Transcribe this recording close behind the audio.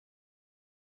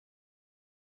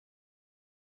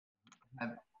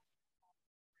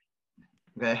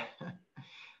Okay,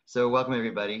 so welcome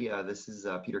everybody. This is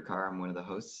Peter Carr. I'm one of the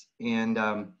hosts. And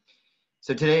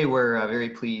so today we're very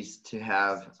pleased to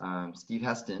have Steve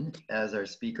Heston as our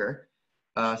speaker.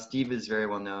 Steve is very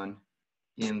well known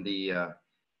in the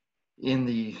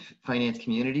finance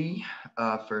community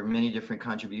for many different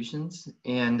contributions.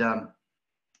 And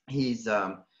he's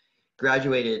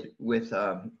graduated with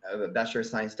a Bachelor of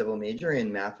Science double major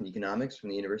in math and economics from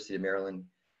the University of Maryland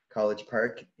College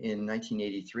Park in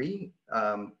 1983,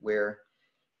 where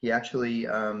he actually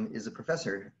is a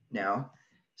professor now.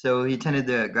 So he attended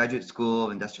the Graduate School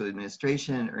of Industrial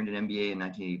Administration, earned an MBA in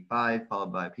 1985,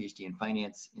 followed by a PhD in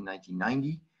finance in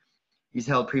 1990. He's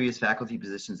held previous faculty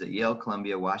positions at Yale,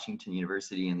 Columbia, Washington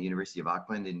University, and the University of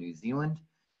Auckland in New Zealand.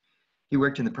 He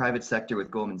worked in the private sector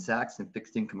with Goldman Sachs in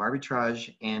fixed income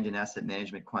arbitrage and in asset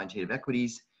management quantitative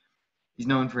equities. He's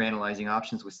known for analyzing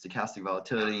options with stochastic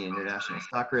volatility and international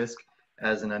stock risk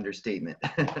as an understatement.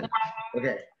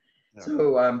 Okay,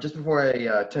 so just before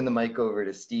I turn the mic over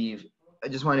to Steve, I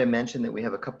just wanted to mention that we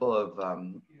have a couple of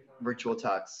virtual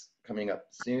talks coming up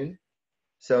soon.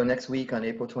 So next week on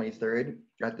April 23rd,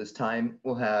 at this time,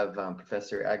 we'll have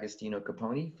Professor Agostino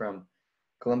Caponi from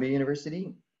Columbia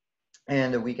University.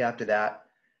 And a week after that,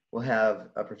 we'll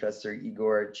have Professor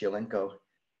Igor Chielenko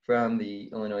from the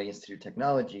Illinois Institute of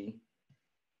Technology.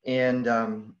 And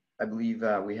I believe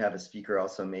we have a speaker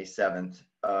also May 7th.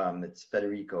 It's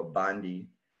Federico Bondi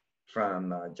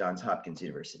from Johns Hopkins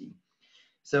University.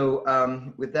 So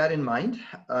with that in mind,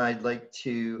 I'd like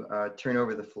to turn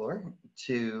over the floor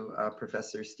to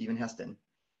Professor Stephen Heston.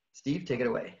 Steve, take it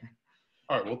away.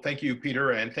 All right, well, thank you,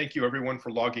 Peter, and thank you everyone for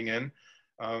logging in.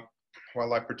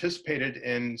 While I participated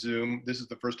in Zoom, this is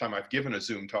the first time I've given a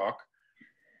Zoom talk.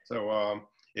 So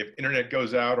if internet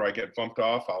goes out or I get bumped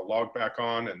off, I'll log back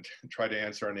on and try to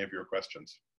answer any of your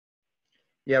questions.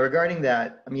 Yeah, regarding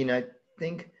that, I mean, I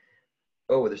think,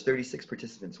 oh, there's 36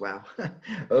 participants, wow.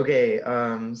 Okay,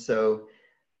 so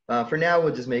for now,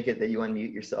 we'll just make it that you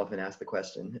unmute yourself and ask the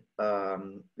question.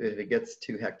 If it gets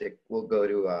too hectic, we'll go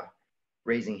to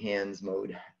raising hands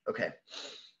mode. Okay,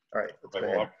 all right, let's go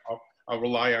ahead. I'll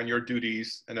rely on your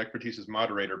duties and expertise as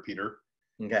moderator, Peter.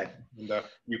 Okay. And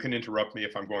you can interrupt me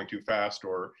if I'm going too fast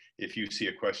or if you see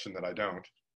a question that I don't.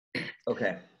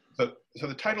 Okay. So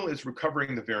the title is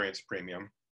Recovering the Variance Premium.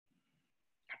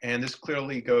 And this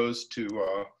clearly goes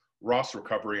to Ross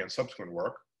recovery and subsequent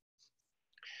work.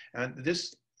 And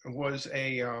this was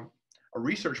a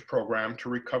research program to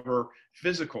recover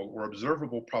physical or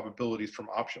observable probabilities from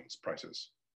options prices.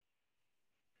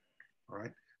 All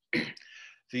right.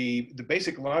 The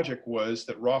basic logic was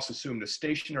that Ross assumed a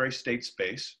stationary state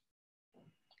space,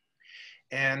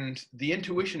 and the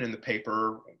intuition in the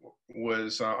paper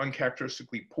was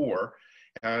uncharacteristically poor.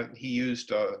 He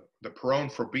used the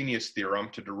Perron-Frobenius theorem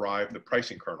to derive the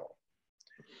pricing kernel.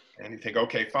 And you think,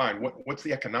 okay, fine, what's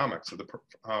the economics of the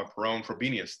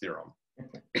Perron-Frobenius theorem?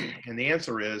 And the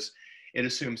answer is, it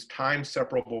assumes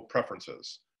time-separable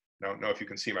preferences. I don't know if you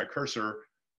can see my cursor,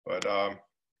 but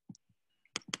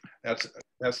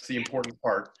that's the important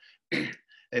part.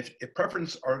 If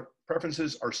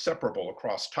preferences are separable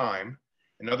across time,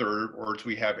 in other words,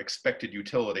 we have expected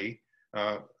utility,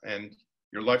 and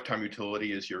your lifetime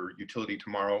utility is your utility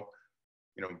tomorrow,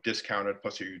 discounted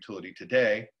plus your utility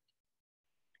today,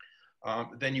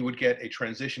 then you would get a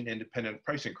transition-independent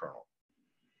pricing kernel.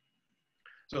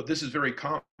 So this is very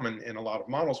common in a lot of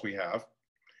models we have,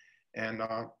 and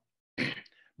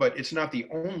but it's not the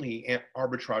only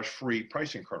arbitrage-free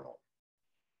pricing kernel.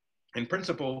 In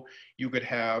principle, you could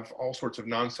have all sorts of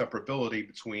non-separability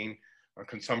between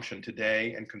consumption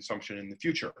today and consumption in the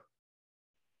future.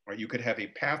 Right? You could have a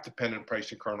path-dependent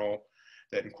pricing kernel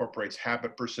that incorporates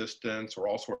habit persistence or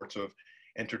all sorts of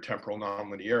intertemporal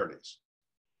nonlinearities.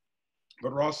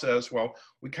 But Ross says, well,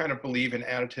 we kind of believe in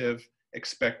additive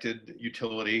expected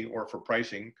utility, or for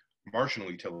pricing,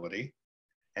 marginal utility,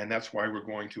 and that's why we're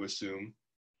going to assume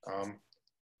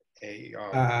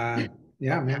independent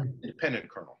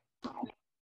kernel.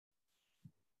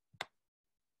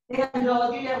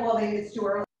 Angela, do that while it's too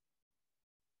early.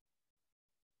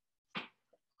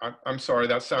 I'm sorry,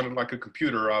 that sounded like a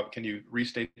computer. Can you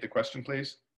restate the question,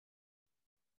 please?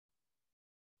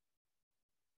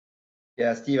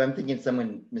 Yeah, Steve, I'm thinking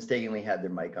someone mistakenly had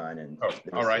their mic on. And oh,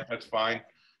 all right, that's fine.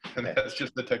 Okay. That's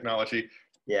just the technology.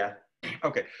 Yeah.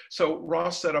 Okay, so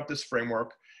Ross set up this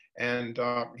framework, and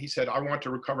he said, I want to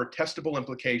recover testable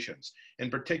implications. In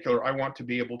particular, I want to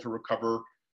be able to recover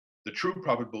the true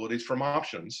probabilities from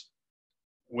options,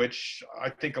 which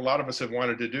I think a lot of us have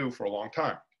wanted to do for a long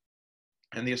time.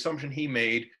 And the assumption he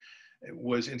made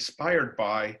was inspired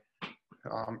by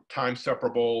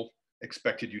time-separable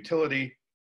expected utility,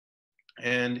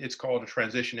 and it's called a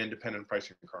transition independent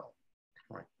pricing kernel.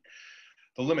 Right.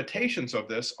 The limitations of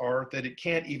this are that it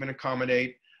can't even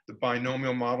accommodate the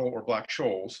binomial model or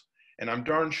Black-Scholes, and I'm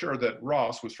darn sure that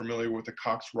Ross was familiar with the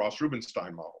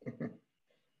Cox-Ross-Rubinstein model.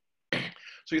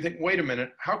 So you think, wait a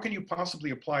minute, how can you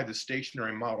possibly apply the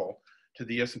stationary model to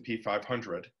the S&P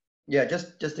 500? Yeah,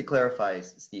 just to clarify,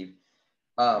 Steve,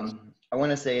 I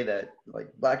want to say that like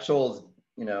Black-Scholes,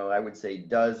 you know, I would say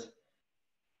does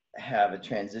have a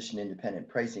transition independent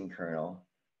pricing kernel,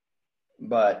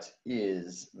 but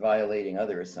is violating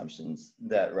other assumptions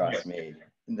that Ross made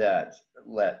that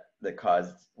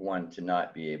caused one to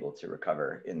not be able to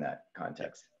recover in that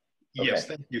context. Yes,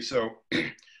 thank you. So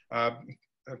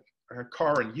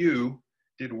Carr and Yu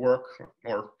did work,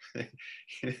 or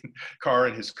Carr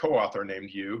and his co-author named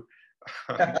Yu.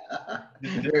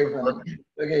 Very funny.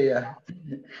 Okay, yeah.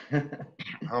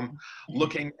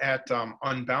 Looking at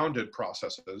unbounded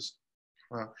processes,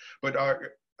 but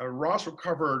Ross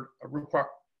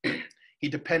he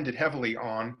depended heavily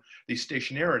on the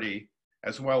stationarity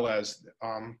as well as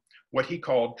what he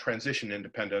called transition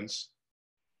independence.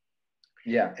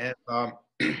 Yeah. And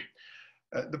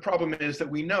the problem is that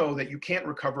we know that you can't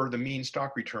recover the mean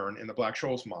stock return in the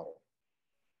Black-Scholes model.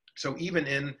 So even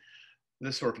in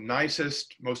the sort of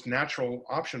nicest, most natural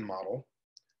option model,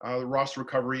 the Ross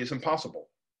recovery is impossible,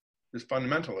 just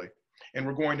fundamentally. And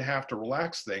we're going to have to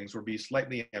relax things or be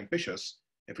slightly ambitious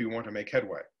if we want to make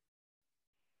headway.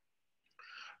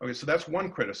 Okay, so that's one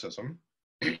criticism.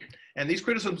 And these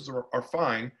criticisms are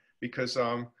fine because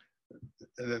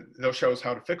they'll show us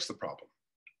how to fix the problem.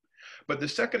 But the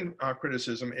second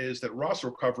criticism is that Ross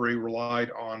recovery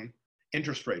relied on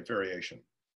interest rate variation.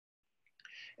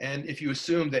 And if you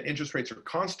assume that interest rates are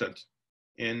constant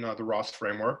in the Ross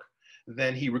framework,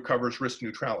 then he recovers risk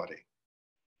neutrality.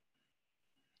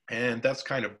 And that's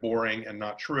kind of boring and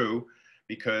not true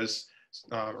because,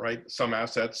 right, some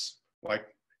assets like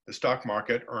the stock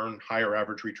market earn higher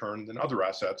average return than other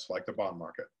assets like the bond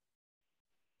market.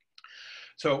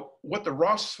 So what the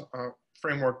Ross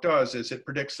framework does is it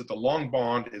predicts that the long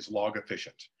bond is log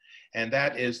efficient. And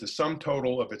that is the sum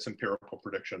total of its empirical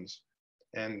predictions.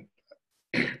 And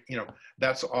you know,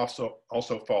 that's also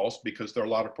false because there are a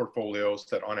lot of portfolios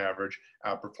that on average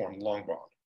outperform the long bond.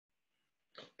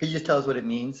 Could you just tell us what it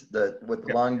means, what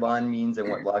the long bond means and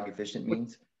what log efficient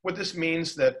means? What this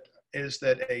means is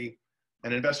that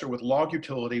an investor with log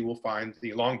utility will find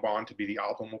the long bond to be the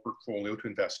optimal portfolio to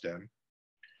invest in.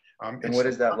 And what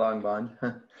is that long bond?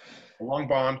 A long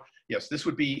bond, yes, this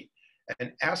would be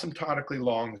an asymptotically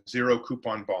long zero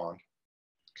coupon bond.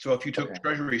 So if you took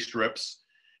treasury strips,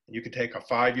 you could take a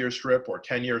 5-year strip or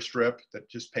 10-year strip that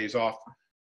just pays off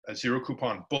a zero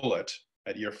coupon bullet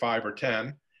at year 5 or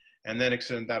 10, and then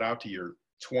extend that out to year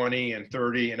 20 and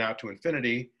 30 and out to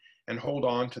infinity, and hold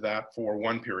on to that for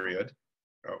one period,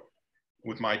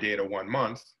 with my data 1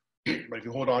 month. But if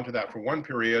you hold on to that for one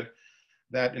period,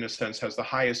 that in a sense has the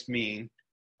highest mean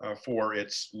for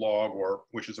its log, or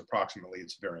which is approximately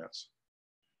its variance.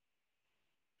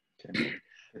 Okay.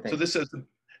 So this is,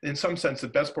 in some sense, the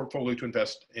best portfolio to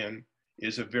invest in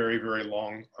is a very, very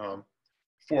long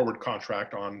forward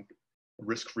contract on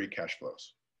risk-free cash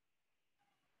flows.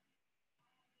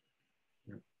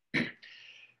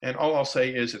 And all I'll say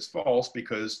is it's false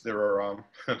because there are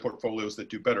portfolios that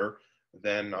do better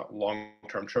than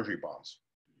long-term treasury bonds.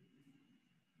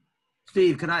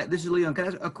 Steve, this is Leon, can I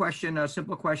ask a question, a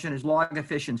simple question, is log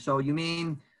efficient? So you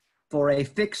mean for a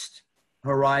fixed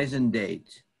horizon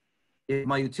date, if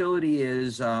my utility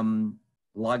is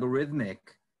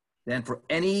logarithmic, then for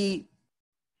any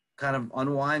kind of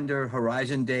unwinder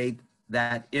horizon date,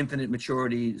 that infinite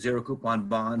maturity zero coupon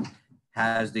bond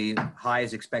has the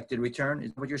highest expected return,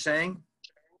 is what you're saying?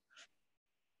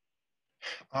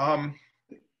 Well,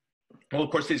 of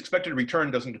course, the expected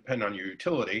return doesn't depend on your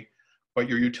utility, but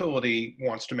your utility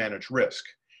wants to manage risk.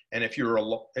 And if you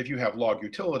have log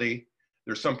utility,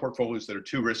 there's some portfolios that are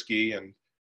too risky. And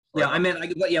yeah, I meant,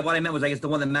 what I meant was, I guess, the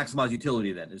one that maximizes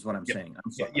utility, then is what I'm saying.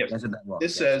 I'm sorry. Yes. I said that wrong.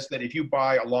 This says that if you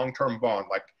buy a long-term bond,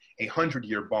 like a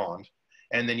 100-year bond,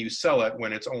 and then you sell it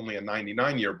when it's only a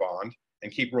 99-year bond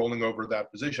and keep rolling over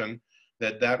that position,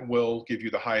 that will give you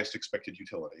the highest expected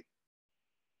utility.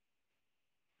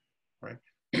 Right?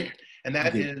 And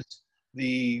that is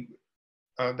the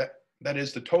that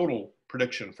is the total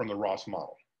prediction from the Ross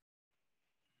model.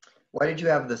 Why did you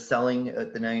have the selling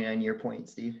at the 99-year point,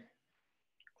 Steve?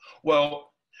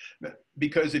 Well,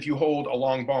 because if you hold a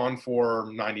long bond for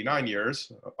 99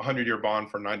 years, a 100-year bond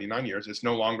for 99 years, it's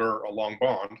no longer a long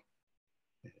bond.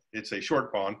 It's a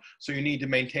short bond. So you need to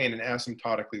maintain an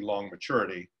asymptotically long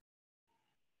maturity.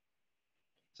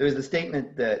 So is the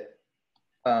statement that,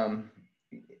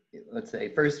 let's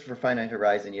say first for finite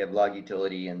horizon, you have log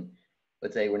utility, and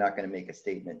let's say we're not going to make a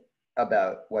statement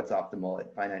about what's optimal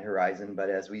at finite horizon, but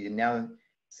as we now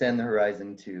send the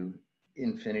horizon to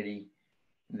infinity,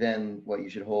 then what you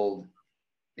should hold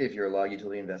if you're a log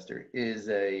utility investor is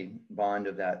a bond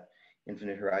of that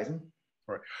infinite horizon?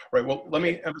 Right. Right. Well, let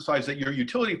me emphasize that your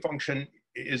utility function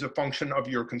is a function of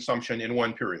your consumption in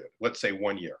one period, let's say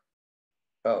 1 year.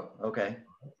 Oh, okay.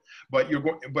 But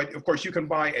but of course you can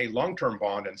buy a long-term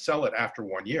bond and sell it after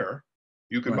 1 year.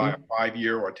 You can buy a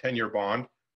 5-year or a 10-year bond,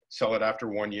 sell it after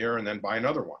 1 year, and then buy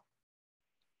another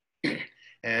one.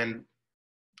 And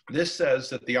this says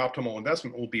that the optimal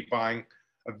investment will be buying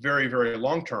a very, very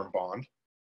long-term bond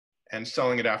and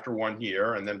selling it after 1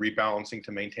 year and then rebalancing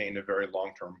to maintain a very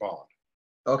long-term bond.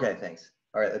 Okay, thanks.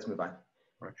 All right, let's move on.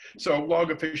 Right. So log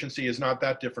efficiency is not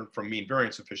that different from mean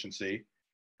variance efficiency.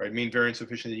 Right? Mean variance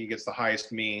efficiency gets the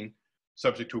highest mean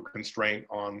subject to a constraint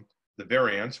on the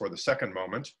variance or the second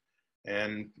moment.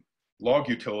 And log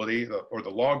utility or the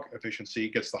log efficiency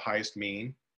gets the highest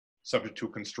mean subject to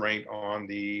a constraint on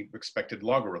the expected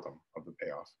logarithm of the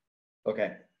payoff.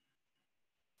 Okay.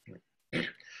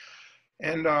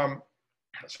 And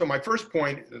so my first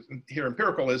point here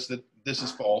empirical is that this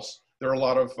is false. There are a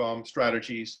lot of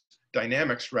strategies,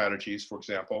 dynamic strategies, for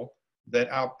example, that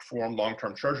outperform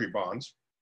long-term treasury bonds.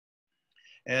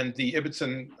 And the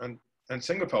Ibbotson and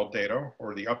Singefeld data,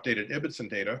 or the updated Ibbotson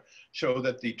data, show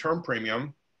that the term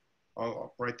premium,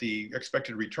 right, the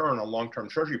expected return on long-term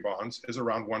treasury bonds is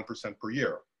around 1% per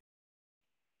year.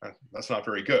 That's not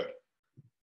very good.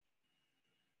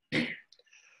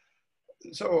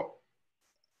 So,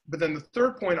 but then the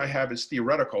third point I have is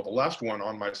theoretical, the last one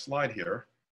on my slide here.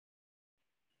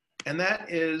 And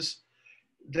that is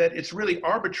that it's really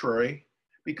arbitrary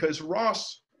because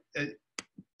Ross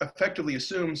effectively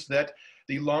assumes that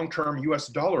the long-term US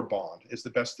dollar bond is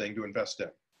the best thing to invest in.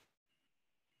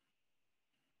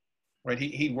 Right,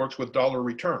 he works with dollar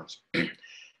returns.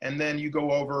 And then you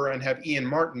go over and have Ian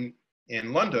Martin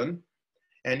in London,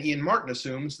 and Ian Martin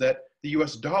assumes that the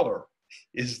US dollar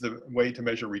is the way to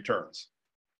measure returns.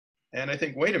 And I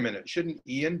think, wait a minute, shouldn't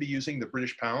Ian be using the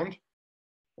British pound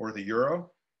or the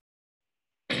euro?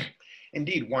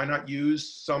 Indeed, why not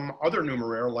use some other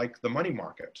numeraire like the money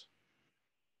market?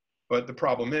 But the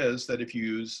problem is that if you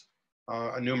use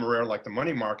a numeraire like the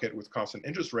money market with constant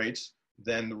interest rates,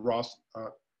 then the Ross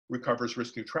recovers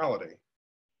risk neutrality.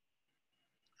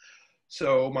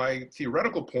 So my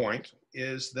theoretical point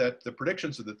is that the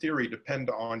predictions of the theory depend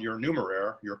on your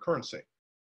numeraire, your currency.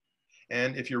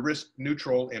 And if you're risk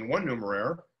neutral in one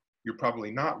numeraire, you're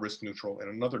probably not risk neutral in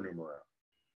another numeraire.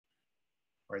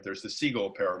 Right, there's the Siegel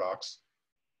paradox.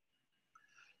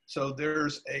 So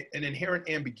there's an inherent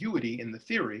ambiguity in the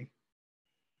theory,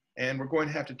 and we're going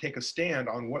to have to take a stand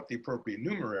on what the appropriate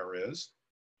numeraire is.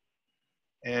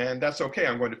 And that's okay,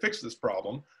 I'm going to fix this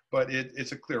problem, but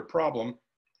it's a clear problem.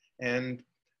 And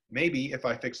maybe if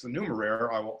I fix the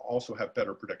numeraire, I will also have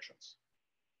better predictions.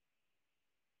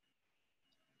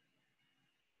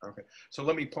 Okay, so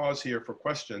let me pause here for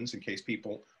questions in case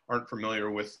people aren't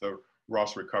familiar with the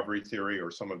Ross recovery theory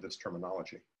or some of this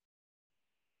terminology.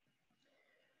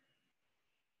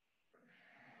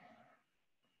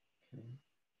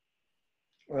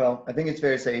 Well, I think it's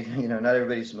fair to say, not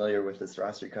everybody's familiar with this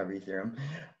Ross recovery theorem,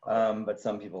 but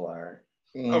some people are.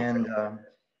 And, okay.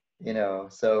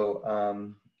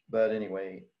 But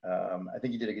anyway, I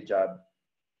think you did a good job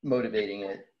motivating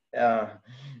it,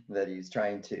 that he's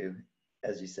trying to,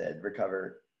 as you said,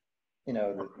 recover,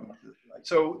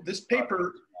 so this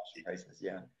paper, prices,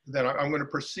 yeah. Then I'm going to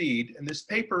proceed, and this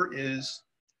paper is,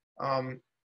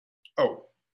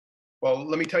 well,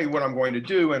 let me tell you what I'm going to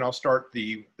do, and I'll start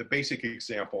the basic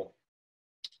example.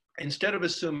 Instead of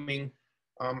assuming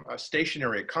a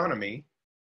stationary economy,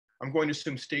 I'm going to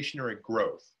assume stationary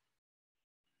growth.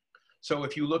 So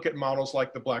if you look at models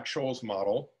like the Black-Scholes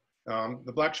model,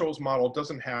 the Black-Scholes model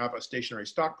doesn't have a stationary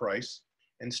stock price.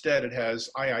 Instead, it has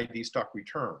IID stock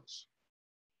returns.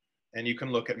 And you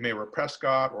can look at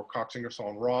Mayra-Prescott or Cox, Ingersoll,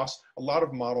 and Ross. A lot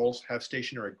of models have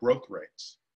stationary growth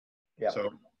rates. Yeah. So,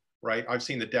 right, I've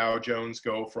seen the Dow Jones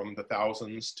go from the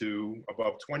thousands to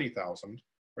above 20,000,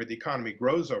 right? The economy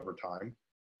grows over time.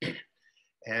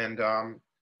 And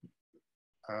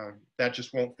that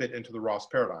just won't fit into the Ross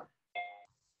paradigm.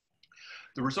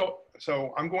 The result,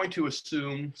 so I'm going to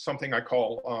assume something I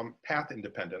call path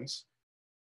independence.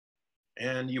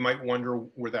 And you might wonder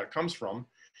where that comes from.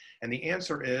 And the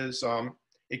answer is,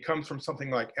 it comes from something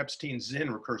like Epstein-Zinn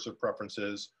recursive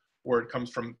preferences, or it comes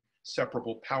from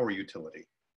separable power utility.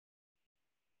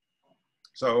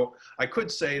 So I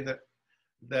could say that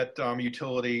that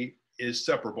utility is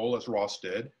separable, as Ross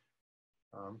did,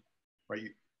 right?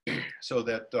 So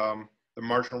that the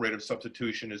marginal rate of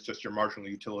substitution is just your marginal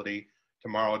utility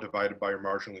tomorrow divided by your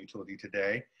marginal utility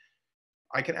today.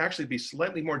 I can actually be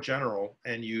slightly more general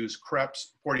and use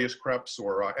Porteous-Krebs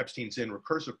or Epstein-Zinn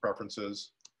recursive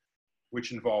preferences,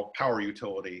 which involve power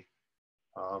utility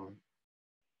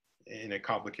in a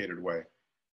complicated way.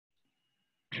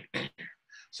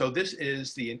 So this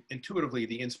is intuitively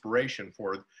the inspiration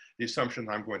for the assumption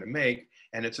I'm going to make,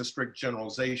 and it's a strict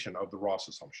generalization of the Ross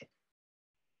assumption.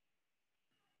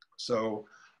 So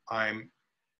I'm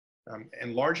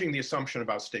enlarging the assumption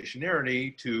about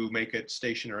stationarity to make it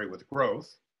stationary with growth.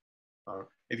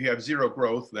 If you have zero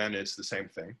growth, then it's the same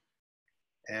thing.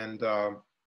 And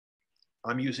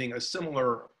I'm using a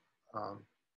similar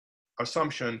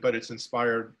assumption, but it's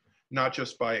inspired not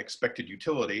just by expected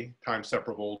utility, time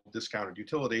separable discounted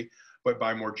utility, but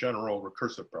by more general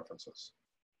recursive preferences.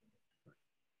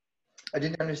 I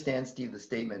didn't understand, Steve, the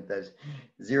statement that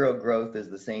zero growth is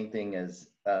the same thing as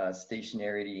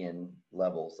stationarity in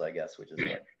levels, I guess, which is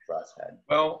what Ross had.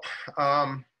 Well,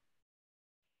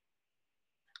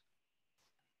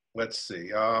 let's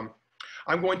see.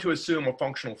 I'm going to assume a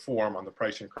functional form on the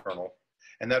pricing kernel,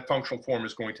 and that functional form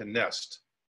is going to nest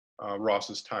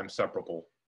Ross's time separable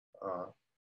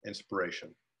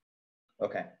inspiration.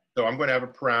 Okay. So I'm going to have a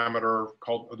parameter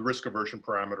called the risk aversion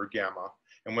parameter gamma.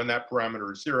 And when that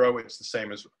parameter is zero, it's the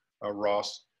same as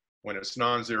Ross. When it's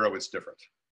non-zero, it's different.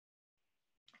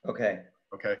 Okay.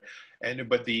 Okay.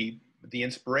 But the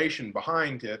inspiration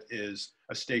behind it is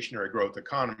a stationary growth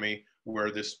economy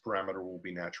where this parameter will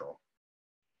be natural.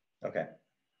 Okay.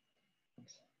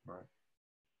 All right.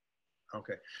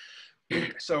 Okay.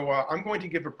 So I'm going to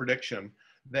give a prediction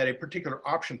that a particular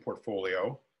option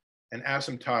portfolio, an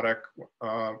asymptotic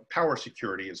power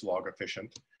security, is log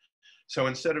efficient. So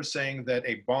instead of saying that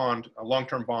a bond, a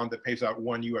long-term bond that pays out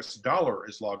 $1 US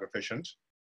is log efficient,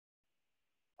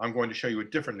 I'm going to show you a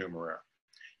different numeraire.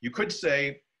 You could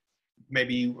say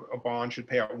maybe a bond should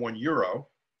pay out €1,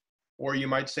 or you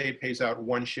might say it pays out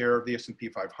 1 share of the S&P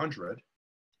 500.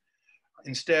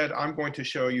 Instead, I'm going to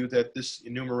show you that this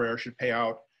numeraire should pay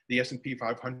out the S&P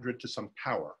 500 to some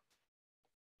power.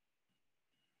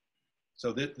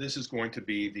 So this is going to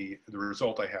be the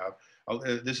result I have.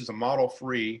 This is a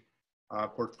model-free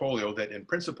portfolio that in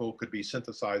principle could be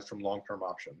synthesized from long-term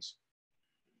options.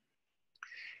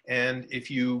 And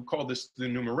if you call this the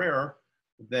numeraire,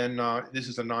 then this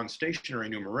is a non-stationary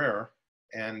numeraire,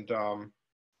 and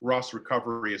Ross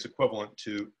recovery is equivalent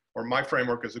to, or my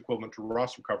framework is equivalent to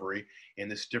Ross recovery in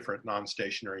this different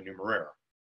non-stationary numeraire.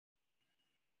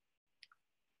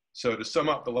 So to sum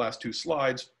up the last two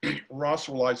slides, Ross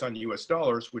relies on US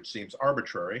dollars, which seems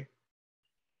arbitrary,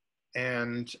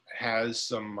 and has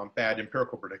some bad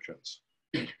empirical predictions.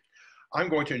 I'm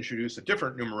going to introduce a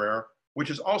different numeraire, which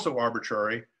is also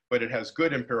arbitrary, but it has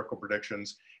good empirical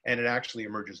predictions, and it actually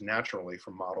emerges naturally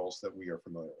from models that we are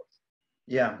familiar with.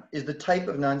 Yeah, is the type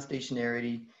of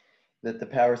non-stationarity that the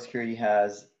power security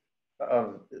has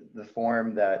of the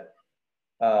form that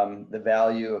the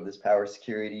value of this power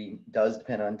security does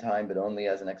depend on time, but only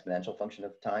as an exponential function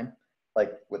of time,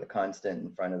 like with a constant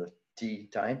in front of the t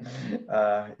time? Is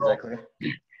that clear?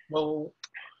 Well,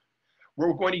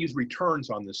 we're going to use returns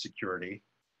on this security.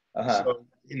 So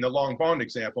in the long bond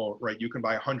example, right, you can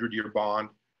buy a 100-year bond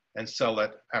and sell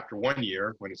it after 1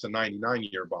 year when it's a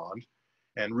 99-year bond.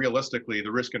 And realistically,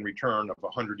 the risk and return of a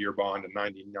 100-year bond and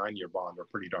 99-year bond are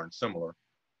pretty darn similar.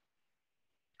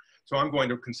 So I'm going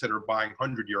to consider buying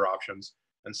 100-year options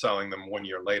and selling them 1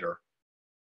 year later.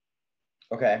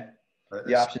 Okay.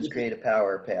 The options create a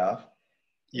power payoff.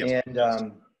 Yes.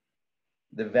 And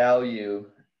the value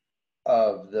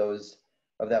of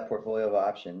that portfolio of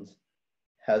options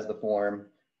has the form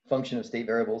function of state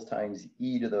variables times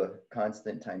e to the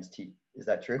constant times t. Is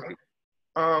that true?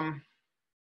 Let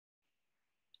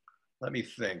me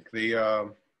think.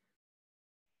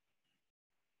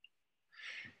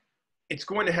 It's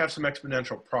going to have some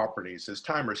exponential properties. As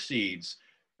time recedes,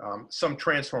 some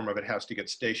transform of it has to get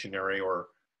stationary or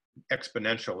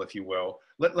exponential, if you will.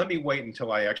 Let me wait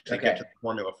until I actually get to the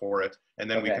formula for it, and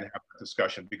then we can have a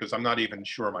discussion, because I'm not even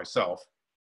sure myself.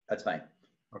 That's fine.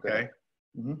 Okay.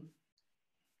 Mm-hmm.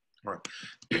 All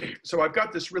right. So I've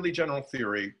got this really general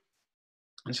theory,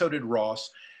 and so did Ross.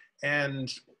 And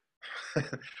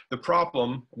the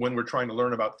problem when we're trying to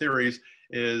learn about theories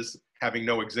is having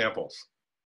no examples.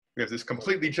 We have this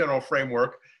completely general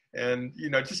framework, and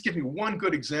just give me one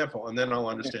good example, and then I'll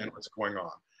understand what's going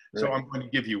on. Right. So I'm going to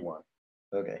give you one.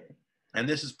 Okay. And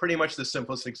this is pretty much the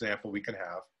simplest example we can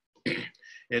have.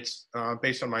 It's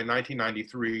based on my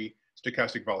 1993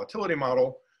 stochastic volatility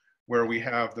model, where we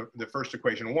have the first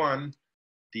equation 1,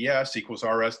 ds equals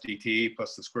rs dt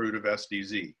plus the square root of s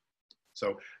dz.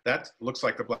 So that looks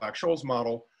like the Black-Scholes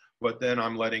model, but then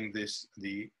I'm letting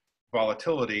the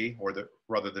volatility, or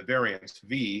rather the variance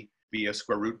v, be a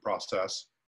square root process,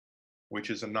 which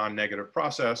is a non-negative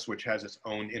process, which has its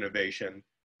own innovation,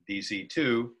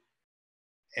 dz2.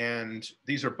 And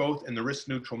these are both in the risk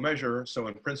neutral measure, so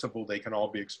in principle, they can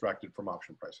all be extracted from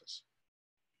option prices.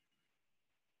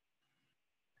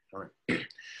 All right.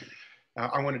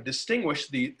 I want to distinguish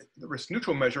the risk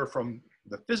neutral measure from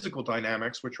the physical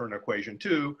dynamics, which are in equation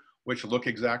 2, which look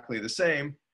exactly the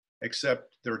same,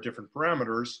 except there are different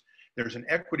parameters. There's an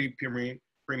equity premium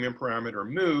parameter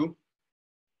mu,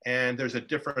 and there's a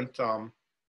different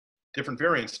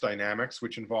variance dynamics,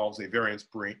 which involves a variance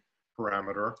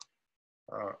parameter,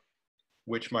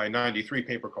 which my 93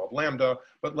 paper called lambda.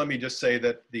 But let me just say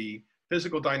that the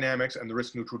physical dynamics and the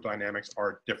risk neutral dynamics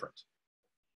are different.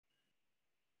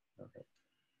 Okay.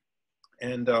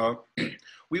 And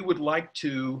we would like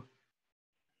to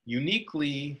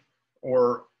uniquely,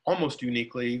 or almost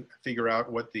uniquely, figure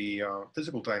out what the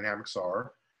physical dynamics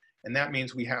are. And that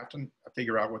means we have to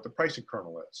figure out what the pricing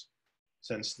kernel is,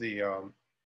 since the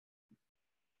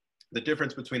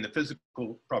difference between the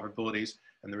physical probabilities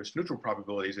and the risk neutral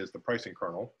probabilities is the pricing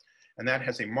kernel. And that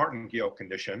has a martingale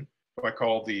condition, so I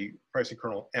call the pricing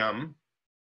kernel M.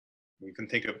 You can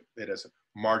think of it as a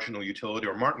marginal utility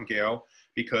or martingale,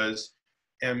 because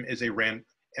M is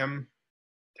M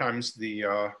times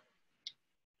the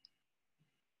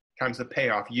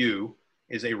payoff U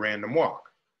is a random walk.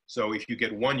 So if you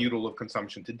get 1 util of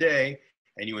consumption today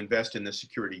and you invest in the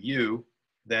security U,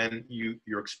 then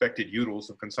your expected utils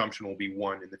of consumption will be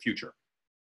 1 in the future.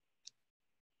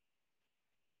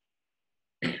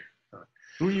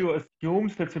 Do you assume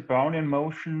that the Brownian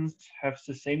motions have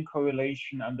the same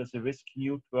correlation under the risk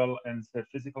neutral and the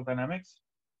physical dynamics?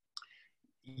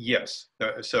 Yes.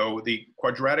 So the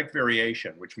quadratic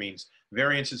variation, which means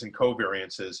variances and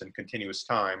covariances in continuous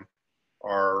time,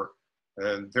 are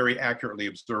very accurately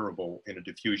observable in a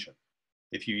diffusion.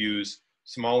 If you use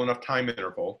small enough time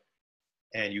interval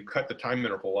and you cut the time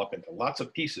interval up into lots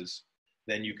of pieces,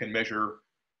 then you can measure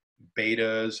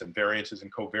betas and variances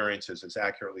and covariances as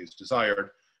accurately as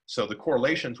desired. So the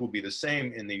correlations will be the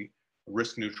same in the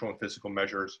risk neutral and physical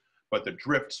measures, but the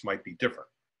drifts might be different.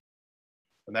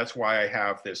 And that's why I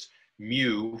have this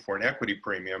mu for an equity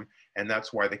premium, and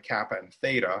that's why the kappa and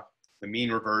theta, the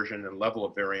mean reversion and level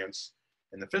of variance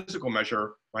in the physical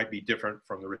measure, might be different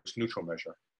from the risk neutral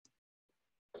measure.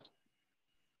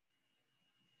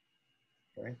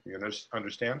 Okay, you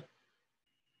understand?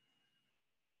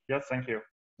 Yes, thank you.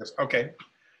 Yes, okay.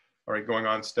 All right, going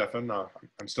on, Stefan.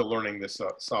 I'm still learning this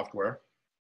software.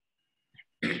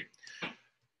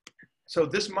 So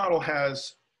this model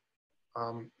has,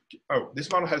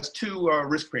 two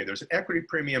risk premiums. There's an equity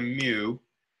premium mu,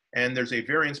 and there's a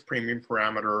variance premium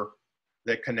parameter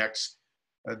that connects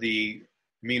the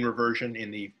mean reversion in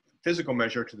the physical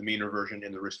measure to the mean reversion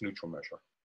in the risk neutral measure.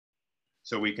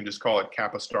 So we can just call it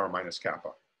kappa star minus kappa.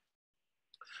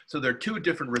 So there are 2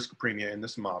 different risk premia in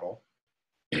this model.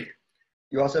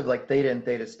 You also have like theta and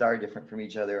theta star different from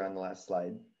each other on the last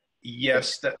slide.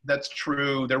 Yes, that's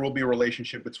true. There will be a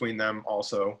relationship between them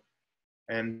also.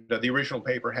 And the original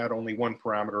paper had only 1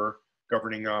 parameter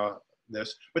governing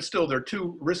this, but still there are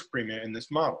 2 risk premia in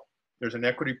this model. There's an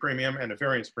equity premium and a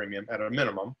variance premium at a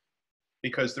minimum,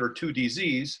 because there are 2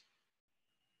 DZs.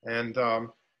 And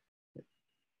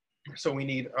so we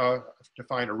need to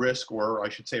find a risk, or I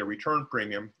should say a return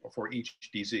premium for each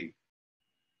DZ.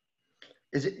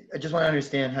 I just want to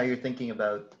understand how you're thinking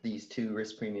about these 2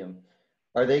 risk premium.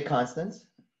 Are they constants,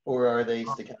 or are they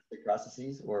stochastic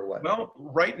processes, or what? Well,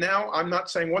 right now, I'm not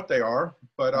saying what they are,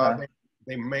 but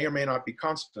they may or may not be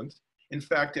constant. In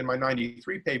fact, in my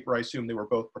 93 paper, I assumed they were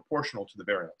both proportional to the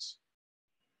variance.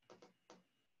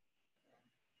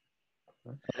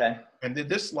 Okay. And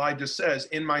this slide just says,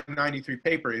 in my 93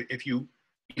 paper, if you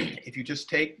just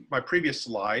take my previous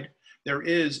slide, there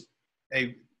is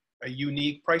a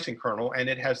unique pricing kernel, and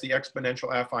it has the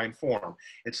exponential affine form.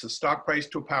 It's the stock price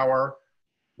to a power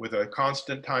with a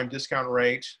constant time discount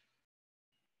rate,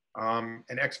 an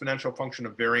exponential function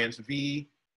of variance v,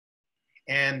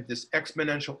 and this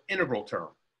exponential integral term.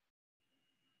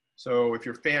 So if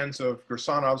you're fans of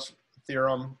Gersonov's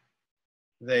theorem,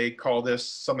 they call this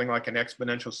something like an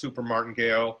exponential super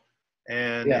martingale.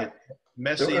 And yeah.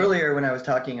 Messy. So earlier when I was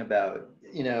talking about,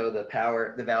 the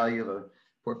power, the value of a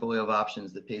portfolio of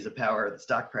options that pays a power of the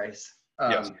stock price,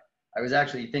 yes. I was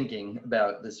actually thinking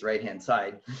about this right-hand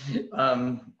side.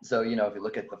 So, if you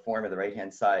look at the form of the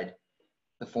right-hand side,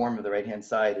 the form of the right-hand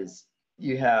side is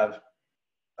you have,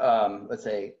 let's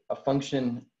say, a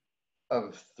function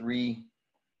of 3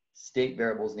 state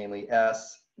variables, namely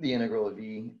s, the integral of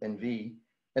v and v,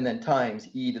 and then times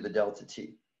e to the delta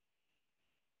t.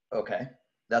 Okay,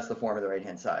 that's the form of the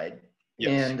right-hand side.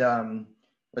 Yes. And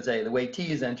let's say the way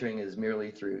t is entering is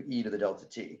merely through e to the delta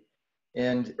t.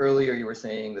 And earlier you were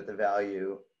saying that the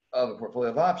value of a portfolio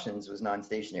of options was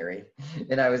non-stationary.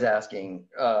 And I was asking,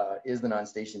 is the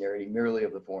non-stationarity merely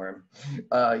of the form?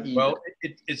 Well,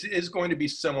 it is going to be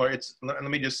similar. Let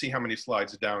me just see how many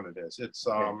slides down it is. It's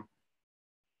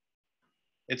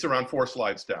around 4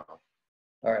 slides down.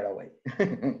 All right, I'll wait.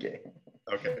 Okay.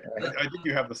 Okay, Right. I think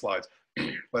you have the slides,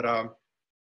 but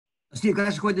Steve, can I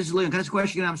ask a question? This is Leon. Can I ask a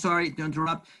question? I'm sorry to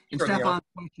interrupt. And Sure, Leon. Stefan's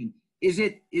question. Is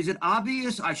it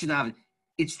obvious? I should have it.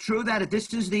 It's true that if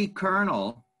this is the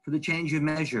kernel for the change of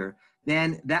measure,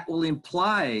 then that will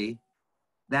imply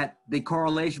that the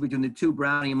correlation between the 2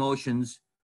 Brownian motions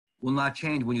will not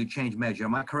change when you change measure.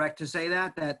 Am I correct to say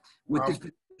that? That with this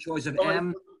choice of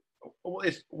M? Well,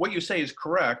 what you say is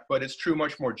correct, but it's true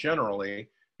much more generally,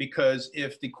 because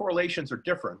if the correlations are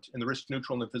different in the risk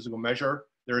neutral and the physical measure,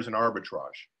 there is an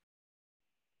arbitrage.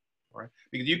 Right?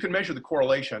 Because you can measure the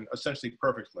correlation essentially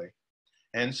perfectly.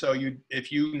 And so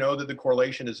if you know that the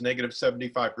correlation is negative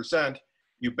 75%,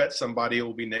 you bet somebody it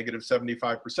will be negative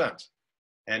 75%.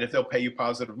 And if they'll pay you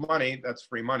positive money, that's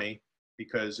free money,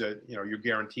 because you're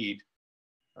guaranteed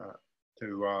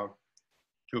to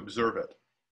observe it.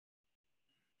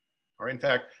 Or in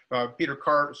fact, Peter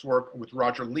Carr's work with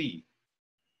Roger Lee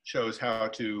shows how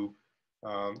to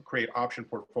create option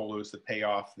portfolios that pay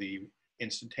off the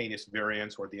instantaneous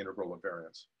variance or the integral of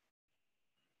variance.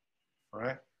 All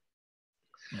right.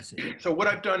 So what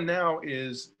I've done now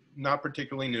is not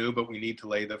particularly new, but we need to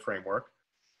lay the framework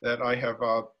that I have.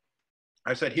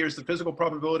 I said, here's the physical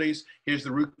probabilities, here's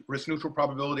the risk neutral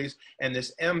probabilities, and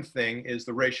this M thing is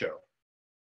the ratio.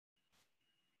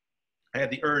 I had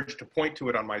the urge to point to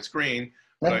it on my screen,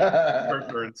 but I used the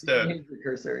cursor instead. You use the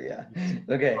cursor,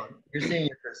 yeah. Okay, you're seeing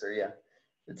your cursor, yeah.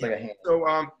 It's like a hand. So,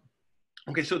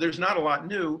 okay, so there's not a lot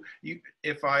new.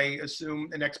 If I assume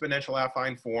an exponential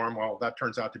affine form, well, that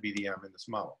turns out to be the M in this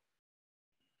model.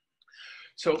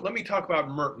 So let me talk about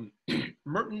Merton.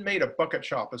 Merton made a bucket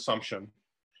shop assumption,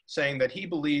 saying that he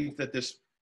believed that this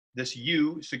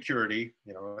U security,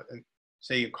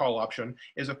 say a call option,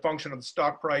 is a function of the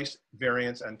stock price,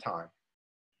 variance, and time.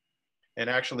 And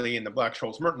actually, in the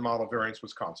Black-Scholes-Merton model, variance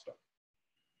was constant.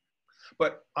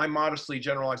 But I modestly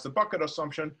generalized the bucket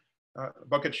assumption,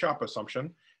 bucket shop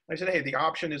assumption. I said, hey, the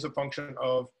option is a function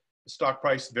of stock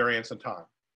price, variance, and time.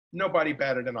 Nobody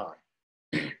batted an eye.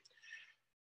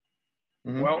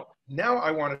 Well, now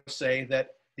I want to say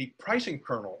that the pricing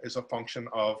kernel is a function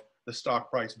of the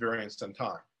stock price, variance, and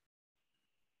time.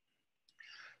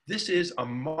 This is a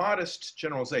modest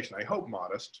generalization, I hope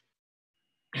modest.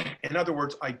 In other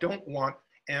words, I don't want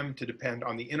M to depend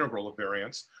on the integral of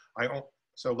variance.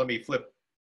 So let me flip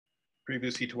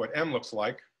previously to what M looks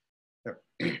like.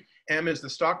 M is the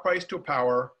stock price to a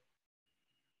power.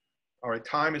 All right,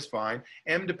 time is fine.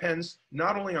 M depends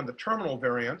not only on the terminal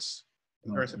variance,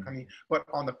 but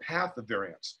on the path of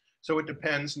variance. So it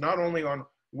depends not only on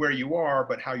where you are,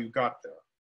 but how you got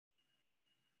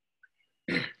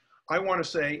there. I want to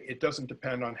say it doesn't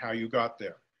depend on how you got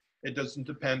there. It doesn't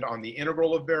depend on the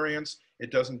integral of variance. It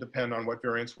doesn't depend on what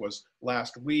variance was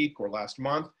last week or last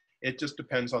month. It just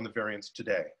depends on the variance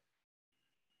today.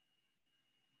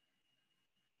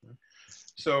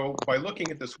 So by looking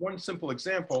at this one simple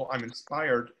example, I'm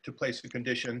inspired to place a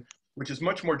condition which is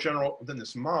much more general than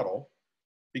this model,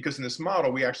 because in this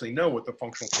model, we actually know what the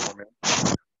functional form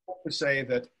is. To say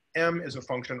that M is a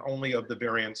function only of the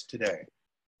variance today.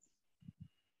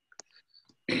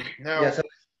 Now, yeah, so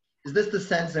is this the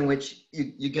sense in which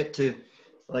you get to,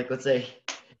 like, let's say,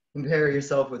 compare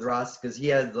yourself with Ross, because he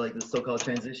has like the so-called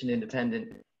transition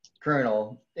independent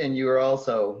kernel, and you are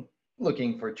also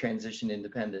looking for transition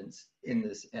independence in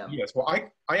this M. Yes, well,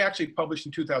 I actually published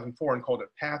in 2004 and called it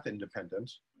path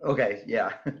independence. Okay,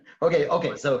 yeah.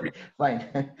 Okay, so fine.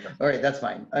 All right, that's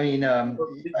fine. I mean,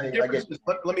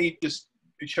 let me just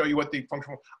show you what the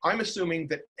function, I'm assuming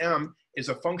that M is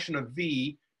a function of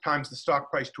V times the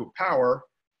stock price to a power,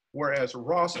 whereas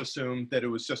Ross assumed that it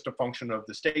was just a function of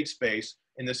the state space.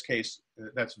 In this case,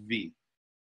 that's V.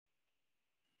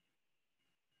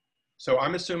 So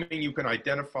I'm assuming you can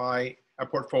identify a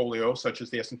portfolio such as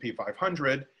the S&P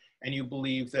 500, and you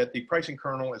believe that the pricing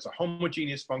kernel is a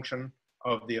homogeneous function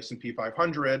of the S&P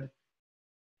 500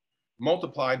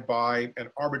 multiplied by an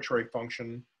arbitrary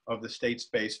function of the state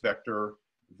space vector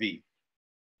V.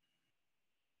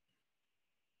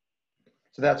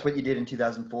 So that's what you did in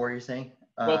 2004, you're saying?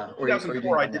 Well, or you're 2004,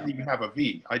 doing I that now? didn't even have a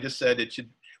V. I just said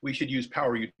we should use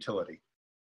power utility.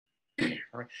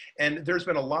 Right? And there's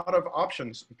been a lot of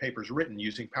options papers written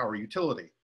using power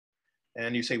utility.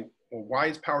 And you say, well, why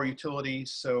is power utility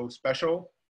so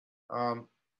special?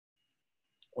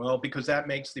 Well, because that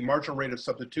makes the marginal rate of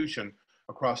substitution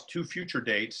across two future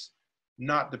dates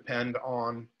not depend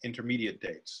on intermediate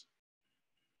dates.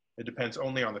 It depends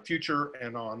only on the future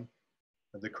and on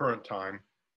the current time,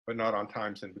 but not on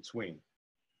times in between.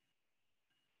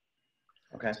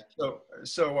 Okay. So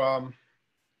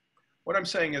what I'm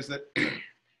saying is that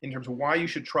in terms of why you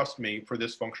should trust me for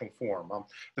this functional form,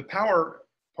 the power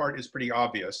part is pretty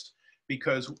obvious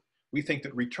because we think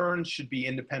that returns should be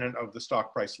independent of the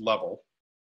stock price level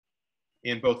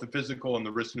in both the physical and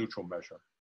the risk neutral measure.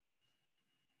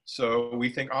 So we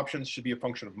think options should be a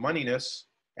function of moneyness,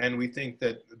 and we think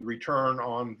that the return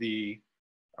on the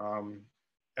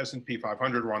S&P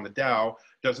 500 or on the Dow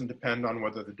doesn't depend on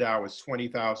whether the Dow is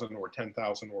 20,000 or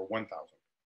 10,000 or 1,000.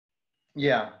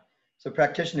 Yeah. So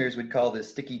practitioners would call this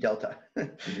sticky delta,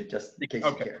 just in case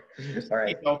you care. All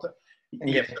right. Delta.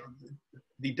 Okay. Yes,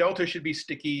 the delta should be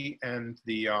sticky, and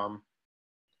the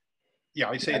yeah,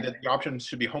 I say that the options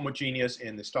should be homogeneous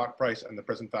in the stock price and the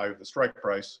present value of the strike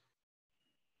price,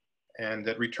 and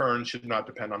that return should not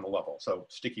depend on the level. So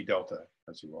sticky delta,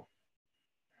 as you will.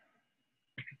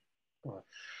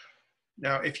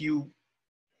 Now, if you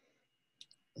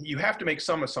have to make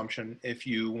some assumption if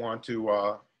you want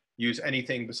to use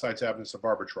anything besides evidence of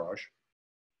arbitrage.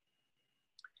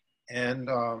 And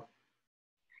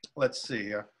let's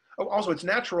see. Oh, also, it's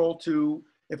natural to,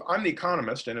 if I'm the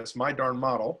economist and it's my darn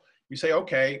model, you say,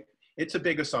 okay, it's a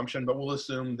big assumption, but we'll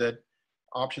assume that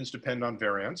options depend on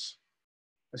variance.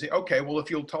 I say, okay, well,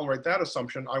 if you'll tolerate that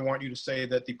assumption, I want you to say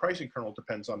that the pricing kernel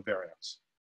depends on variance.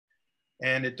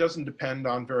 And it doesn't depend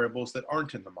on variables that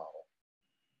aren't in the model.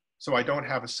 So I don't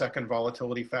have a second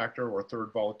volatility factor or a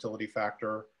third volatility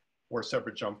factor or a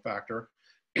separate jump factor.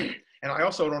 And I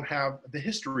also don't have the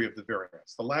history of the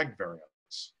variance, the lagged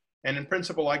variance. And in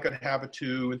principle, I could have a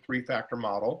 2 and 3 factor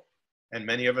model, and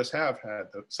many of us have had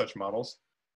such models.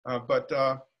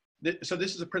 So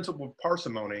this is a principle of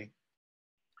parsimony.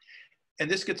 And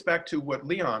this gets back to what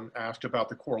Leon asked about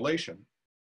the correlation,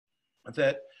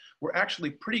 that we're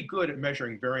actually pretty good at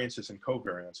measuring variances and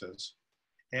covariances,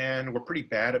 and we're pretty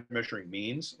bad at measuring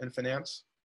means in finance.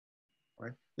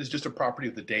 Right? This is just a property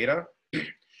of the data.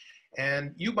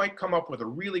 And you might come up with a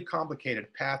really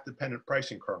complicated path-dependent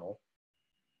pricing kernel,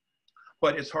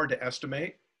 but it's hard to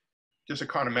estimate, just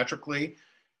econometrically,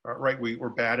 right? We're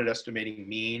bad at estimating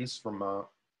means from a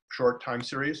short time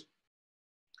series.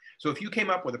 So if you came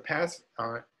up with a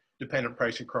path-dependent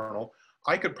pricing kernel,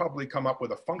 I could probably come up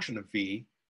with a function of V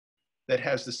that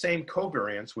has the same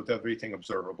covariance with everything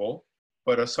observable,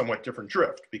 but a somewhat different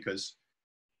drift because,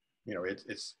 you know,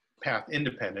 it's path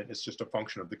independent. It's just a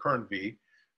function of the current V.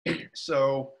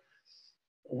 So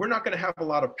we're not going to have a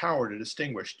lot of power to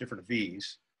distinguish different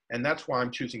V's. And that's why I'm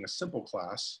choosing a simple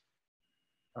class.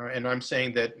 And I'm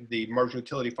saying that the marginal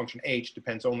utility function H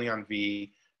depends only on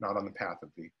V, not on the path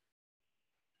of V.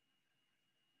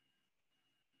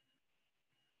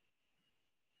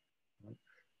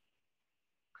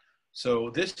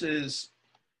 So this is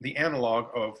the analog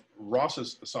of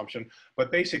Ross's assumption,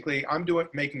 but basically I'm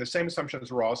making the same assumption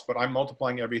as Ross, but I'm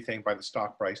multiplying everything by the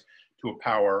stock price to a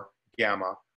power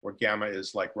gamma, where gamma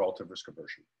is like relative risk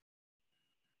aversion.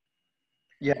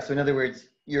 Yeah, so in other words,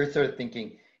 you're sort of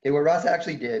thinking, okay, what Ross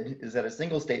actually did is that a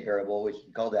single state variable, which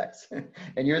he called X,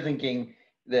 and you're thinking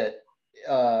that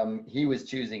he was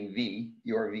choosing V,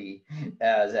 your V,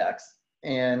 as X.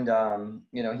 And,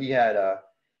 you know, he had a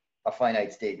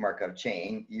finite state Markov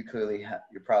chain. You clearly,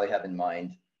 you probably have in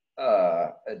mind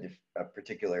a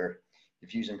particular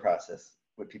diffusion process,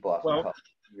 what people often call.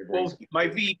 Well, my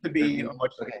V could be a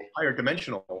much higher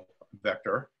dimensional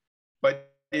vector, but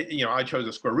you know, I chose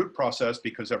a square root process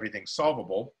because everything's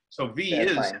solvable. So V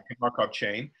is a Markov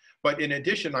chain, but in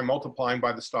addition, I'm multiplying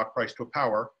by the stock price to a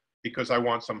power because I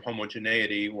want some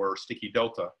homogeneity or sticky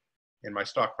delta in my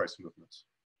stock price movements.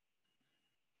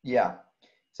 Yeah.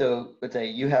 So let's say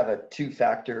you have a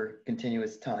 2-factor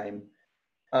continuous time,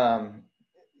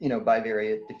 you know,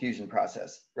 bivariate diffusion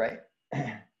process, right?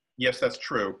 Yes, that's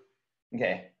true.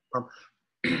 Okay.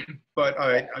 But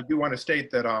I do want to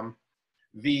state that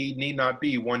V need not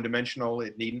be one-dimensional.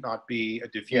 It need not be a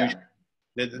diffusion.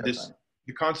 Yeah,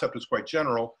 the concept is quite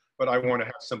general, but I want to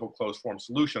have simple closed-form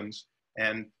solutions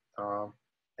and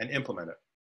implement it.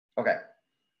 Okay.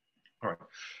 All right.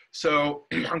 So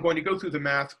I'm going to go through the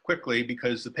math quickly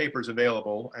because the paper is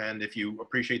available, and if you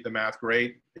appreciate the math,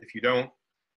 great. If you don't,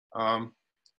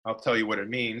 I'll tell you what it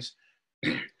means.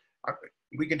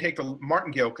 we can take the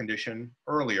martingale condition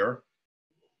earlier,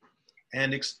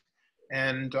 and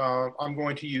I'm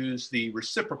going to use the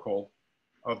reciprocal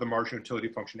of the marginal utility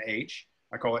function h.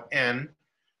 I call it n.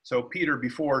 So Peter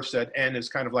before said n is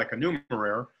kind of like a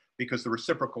numeraire because the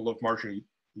reciprocal of marginal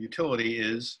utility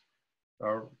is,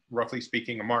 roughly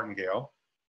speaking, a martingale,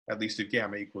 at least if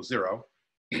gamma equals 0.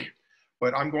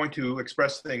 But I'm going to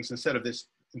express things instead of this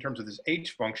in terms of this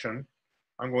h function.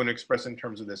 I'm going to express it in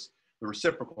terms of the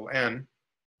reciprocal n.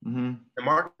 Mm-hmm. The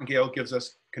martingale gives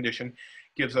us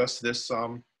this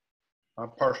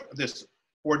this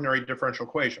ordinary differential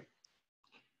equation.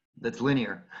 That's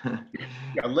linear.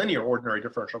 Yeah, linear ordinary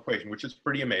differential equation, which is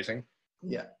pretty amazing.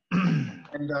 Yeah.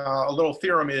 And a little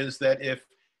theorem is that if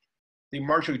the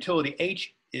marginal utility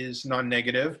h is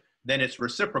non-negative, then its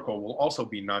reciprocal will also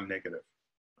be non-negative.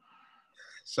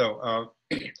 So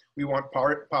we want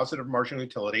positive marginal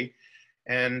utility.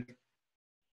 And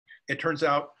it turns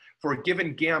out for a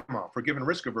given gamma, for a given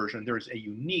risk aversion, there is a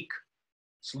unique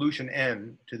solution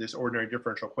n to this ordinary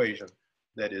differential equation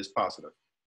that is positive.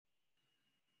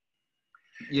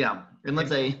 Yeah, and let's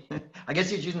say, I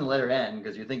guess you're choosing the letter n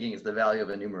because you're thinking it's the value of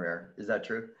a numeraire. Is that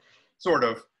true? Sort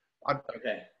of.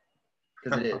 Okay,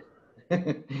 because it is.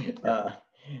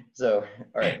 So,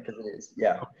 all right, because it is,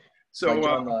 yeah. So like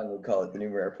John Long would call it the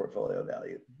numeraire portfolio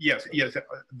value. Yes,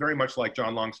 very much like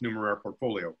John Long's numeraire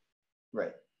portfolio.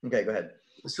 Right, okay, go ahead.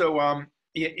 So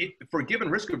for a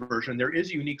given risk aversion, there is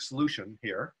a unique solution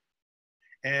here.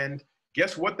 And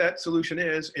guess what that solution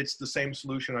is? It's the same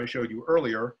solution I showed you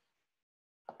earlier.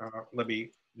 Let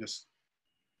me just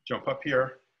jump up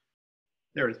here.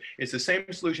 There it is. It's the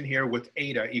same solution here with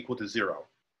eta equal to 0.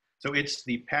 So it's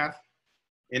the path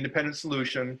independent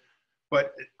solution,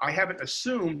 but I haven't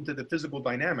assumed that the physical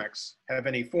dynamics have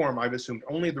any form. I've assumed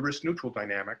only the risk neutral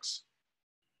dynamics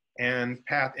and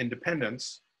path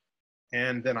independence.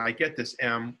 And then I get this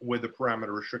M with the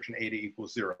parameter restriction eta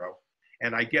equals 0.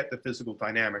 And I get the physical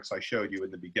dynamics I showed you in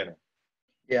the beginning.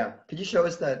 Yeah, could you show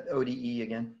us that ODE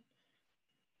again?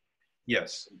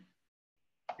 Yes,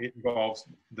 it involves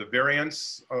the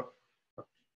variance.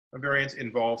 A variance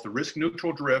involves the risk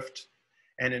neutral drift,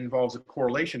 and it involves a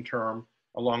correlation term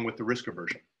along with the risk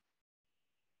aversion.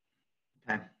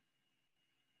 Okay.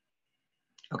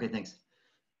 Okay, thanks.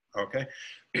 Okay,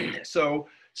 so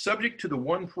subject to the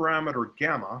one parameter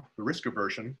gamma, the risk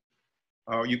aversion,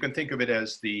 you can think of it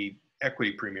as the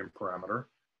equity premium parameter.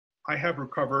 I have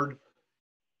recovered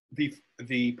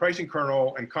the pricing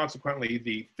kernel and consequently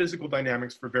the physical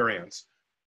dynamics for variance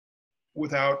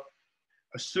without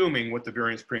assuming what the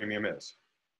variance premium is.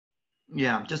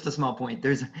 Yeah, just a small point.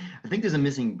 I think there's a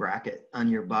missing bracket on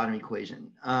your bottom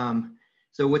equation.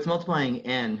 So what's multiplying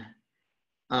n?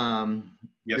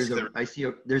 Yes,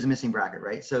 there's a missing bracket,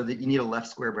 right? So that you need a left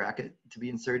square bracket to be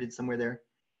inserted somewhere there.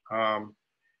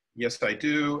 Yes, I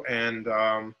do, and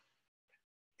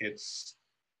it's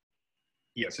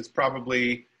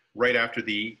probably right after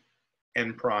the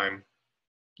n prime.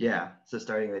 Yeah, so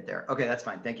starting right there. Okay, that's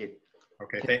fine. Thank you.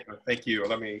 Okay, thank you.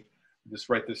 Let me just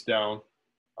write this down.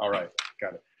 All right,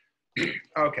 got it.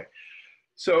 Okay,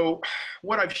 so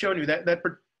what I've shown you,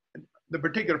 the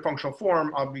particular functional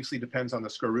form obviously depends on the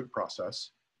square root process,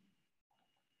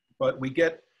 but you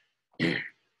get a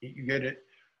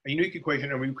unique equation,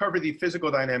 and we cover the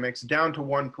physical dynamics down to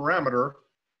one parameter.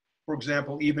 For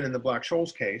example, even in the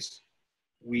Black-Scholes case,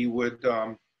 we would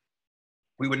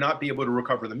not be able to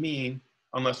recover the mean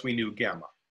unless we knew gamma.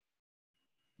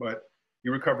 But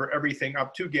you recover everything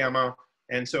up to gamma,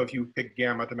 and so if you pick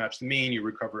gamma to match the mean, you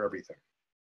recover everything.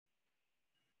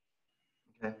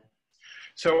 Okay.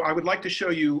 So I would like to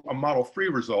show you a model-free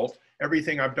result.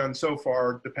 Everything I've done so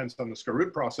far depends on the square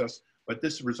root process, but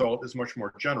this result is much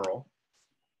more general.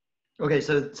 Okay,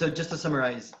 so just to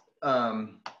summarize,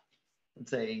 let's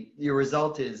say your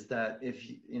result is that if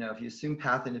you assume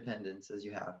path independence as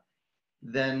you have,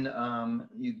 then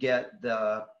you get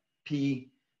the P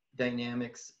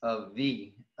dynamics of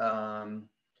V.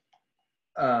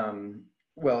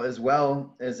 Well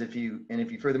as if you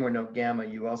furthermore note gamma,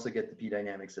 you also get the P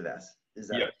dynamics of S. Is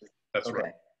that? Yeah, that's okay.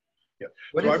 right. Yeah.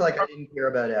 What So if I didn't care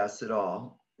about S at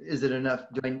all? Is it enough?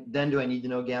 Do I need to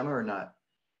know gamma or not?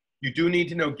 You do need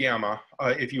to know gamma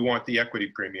if you want the equity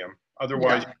premium.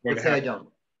 Otherwise, yeah, you're let's going say to have, I don't.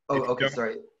 Oh, okay,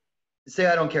 sorry. Say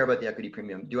I don't care about the equity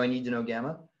premium. Do I need to know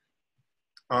gamma?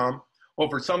 well,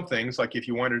 for some things, like if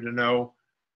you wanted to know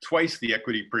twice the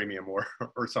equity premium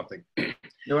or something.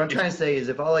 No, what I'm trying to say is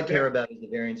if all I care about is the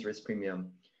variance risk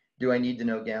premium, do I need to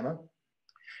know gamma?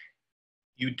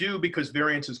 You do, because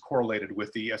variance is correlated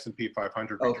with the S&P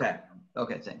 500. Okay.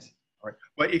 Okay, thanks. All right.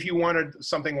 But if you wanted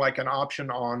something like an option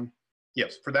on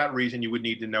Yes, for that reason, you would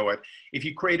need to know it. If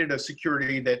you created a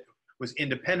security that was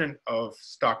independent of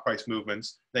stock price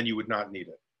movements, then you would not need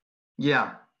it.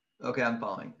 Yeah. Okay, I'm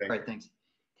following. Okay. All right, thanks.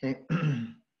 Okay.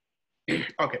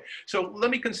 Okay, so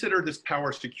let me consider this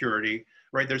power security,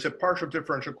 right? There's a partial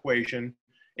differential equation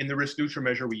in the risk neutral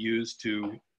measure we use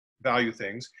to value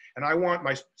things. And I want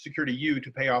my security U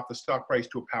to pay off the stock price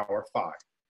to a power phi.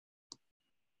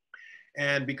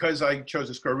 And because I chose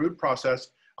a square root process,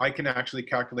 I can actually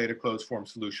calculate a closed form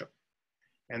solution.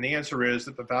 And the answer is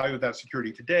that the value of that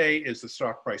security today is the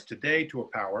stock price today to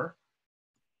a power.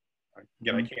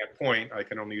 Again, I can't point, I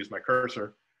can only use my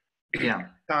cursor. Yeah.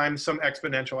 Times some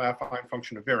exponential affine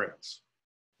function of variance.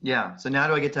 Yeah. So now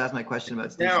do I get to ask my question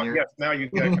about stationarity? Now, yes, now you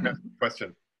can ask the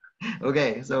question.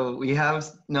 Okay, so we have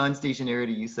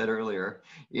non-stationarity you said earlier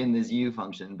in this U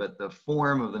function, but the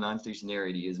form of the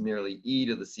non-stationarity is merely e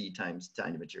to the c times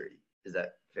time to maturity. Is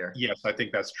that fair? Yes, I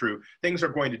think that's true. Things are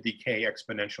going to decay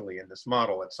exponentially in this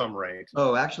model at some rate.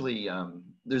 Oh, actually,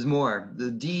 there's more.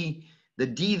 The d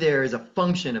there is a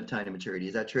function of time to maturity.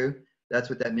 Is that true? That's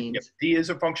what that means? Yes, d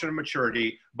is a function of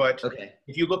maturity, but okay.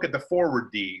 If you look at the forward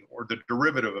d, or the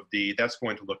derivative of d, that's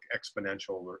going to look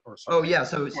exponential or something. Oh, yeah,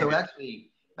 so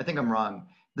actually, I think I'm wrong.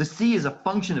 The c is a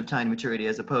function of time to maturity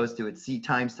as opposed to its c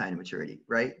times time to maturity,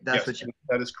 right? That's yes, what you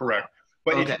that is correct.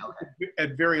 But okay,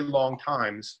 at very long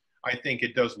times, I think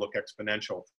it does look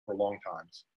exponential for long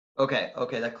times. Okay,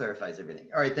 that clarifies everything.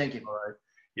 All right, thank you. All right.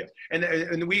 Yes,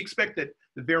 and we expect that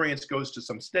the variance goes to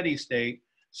some steady state.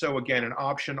 So again, an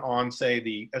option on, say,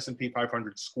 the S&P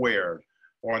 500 squared,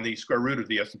 or on the square root of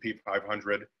the S&P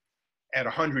 500 at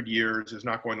 100 years is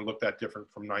not going to look that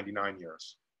different from 99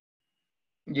 years.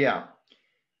 Yeah.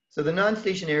 So the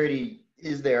non-stationarity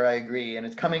is there, I agree, and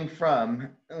it's coming from,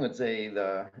 let's say,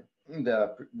 let's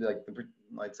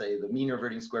say the mean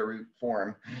reverting square root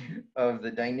form of the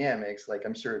dynamics. Like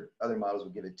I'm sure other models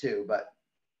would give it too, but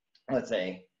let's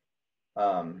say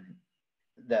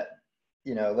that,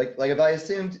 you know, like if I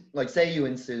assumed, like say you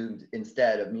assumed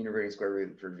instead of mean reverting square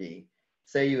root for V,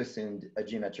 say you assumed a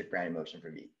geometric Brownian motion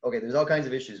for V. Okay, there's all kinds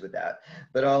of issues with that,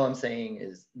 but all I'm saying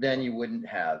is then you wouldn't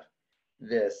have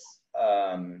this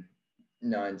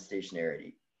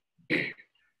non-stationarity.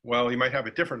 Well, you might have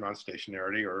a different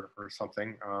non-stationarity or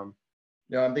something.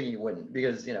 No, I'm thinking you wouldn't,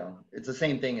 because, you know, it's the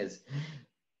same thing as,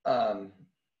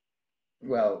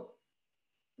 well,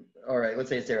 all right, let's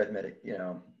say it's arithmetic, you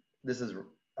know, this has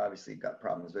obviously got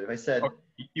problems, but if I said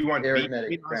you want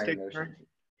arithmetic Brownian motion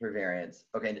for variance,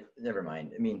 okay, never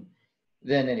mind. I mean,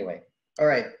 then anyway, all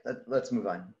right, let's move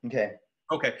on. Okay.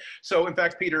 Okay, so in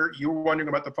fact, Peter, you were wondering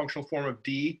about the functional form of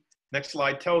D. Next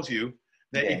slide tells you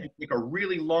that if you take a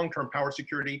really long-term power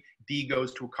security, D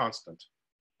goes to a constant.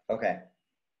 Okay.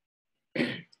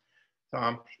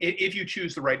 If you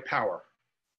choose the right power.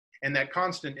 And that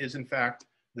constant is, in fact,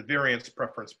 the variance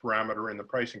preference parameter in the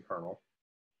pricing kernel,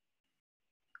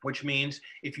 which means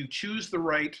if you choose the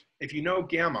right, if you know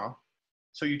gamma,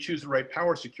 so you choose the right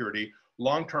power security,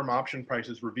 long-term option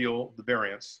prices reveal the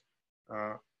variance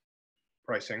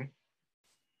pricing.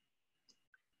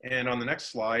 And on the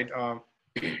next slide,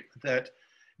 that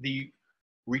the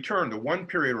return, the one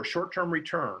period or short-term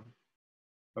return,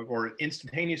 or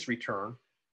instantaneous return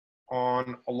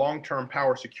on a long-term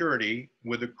power security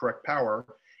with the correct power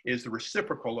is the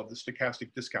reciprocal of the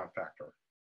stochastic discount factor.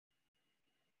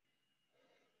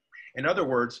 In other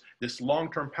words, this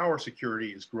long-term power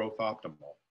security is growth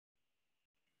optimal.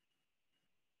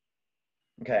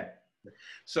 Okay.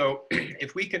 So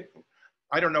if we can,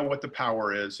 I don't know what the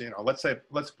power is, you know, let's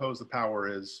suppose the power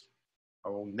is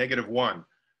 -1.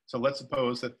 So let's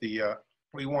suppose that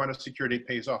we want a security that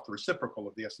pays off the reciprocal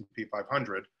of the S&P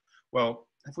 500. Well,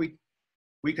 if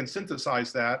we can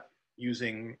synthesize that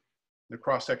using the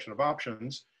cross-section of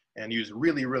options and use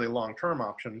really, really long-term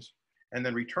options, and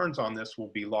then returns on this will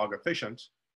be log efficient.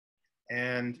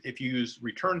 And if you use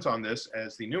returns on this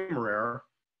as the numeraire,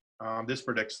 this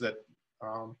predicts that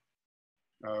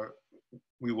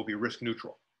we will be risk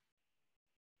neutral.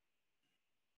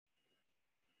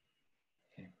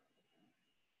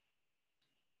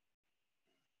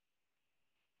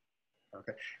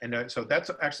 Okay, and so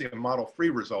that's actually a model-free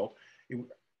result.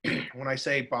 When I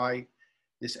say by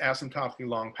this asymptotically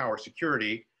long power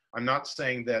security, I'm not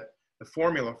saying that the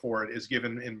formula for it is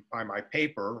given by my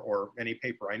paper or any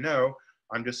paper I know.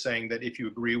 I'm just saying that if you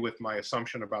agree with my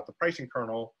assumption about the pricing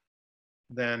kernel,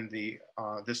 then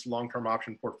this long-term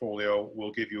option portfolio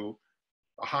will give you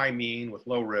a high mean with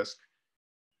low risk,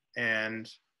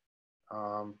 and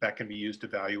that can be used to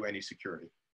value any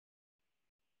security.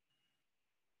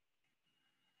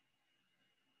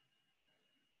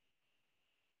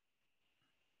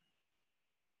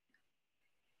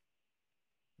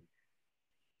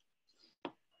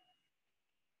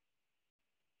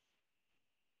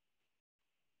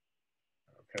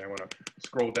 Okay, I want to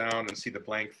scroll down and see the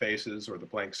blank faces or the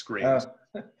blank screens.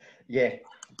 Yeah.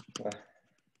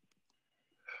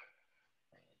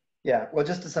 Yeah, well,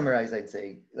 just to summarize, I'd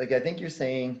say, like, I think you're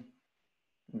saying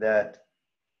that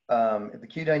if the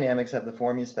Q dynamics have the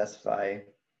form you specify,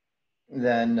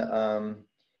 then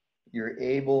you're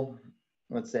able,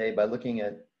 let's say, by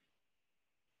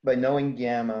knowing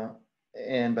gamma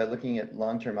and by looking at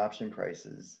long-term option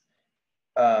prices,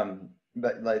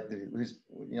 but like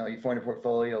you form a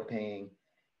portfolio paying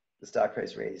the stock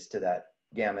price raise to that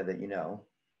gamma that you know,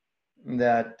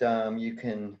 that you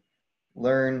can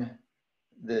learn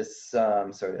this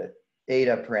sort of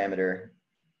eta parameter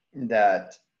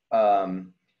that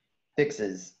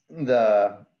fixes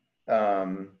the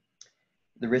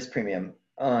risk premium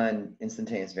on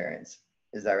instantaneous variance.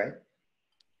 Is that right?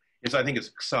 Yes, I think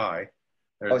it's psi.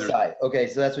 Oh, psi. Okay,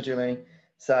 so that's what you're learning.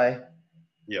 Psi.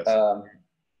 Yes.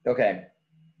 Okay.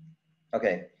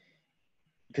 Okay.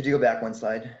 Could you go back one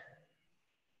slide?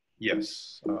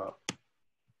 Yes.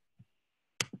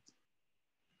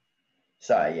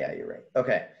 Psi, yeah, you're right.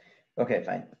 Okay. Okay,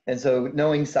 fine. And so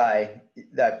knowing psi,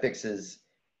 that fixes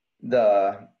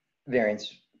the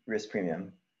variance risk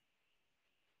premium,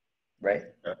 right?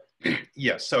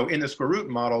 Yes. So in the square root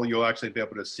model, you'll actually be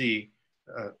able to see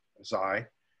psi.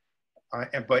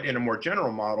 But in a more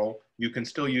general model, you can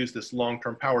still use this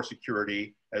long-term power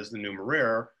security as the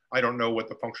numeraire. I don't know what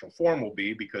the functional form will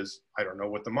be because I don't know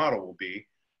what the model will be.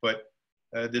 But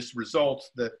this result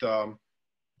that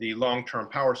the long-term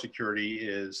power security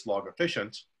is log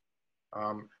efficient,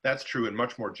 that's true in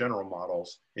much more general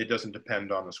models. It doesn't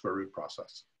depend on the square root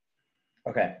process.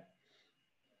 Okay.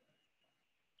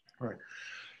 All right.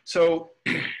 So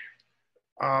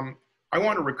I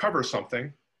want to recover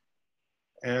something,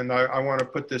 and I want to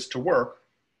put this to work.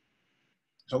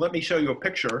 So let me show you a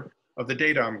picture of the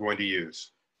data I'm going to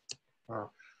use.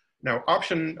 Now,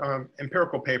 option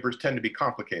empirical papers tend to be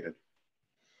complicated.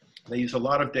 They use a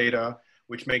lot of data,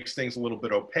 which makes things a little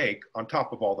bit opaque on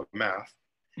top of all the math.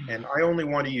 And I only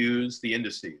want to use the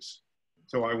indices.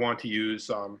 So I want to use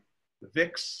the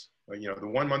VIX, the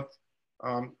 1 month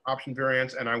option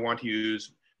variance, and I want to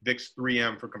use VIX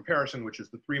 3M for comparison, which is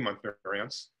the 3 month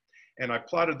variance. And I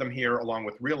plotted them here along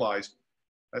with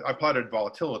I plotted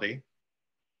volatility.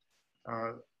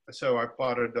 So I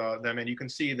plotted them, and you can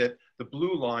see that the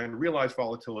blue line, realized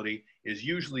volatility, is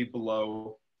usually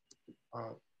below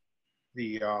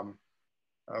the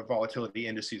volatility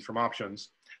indices from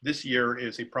options. This year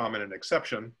is a prominent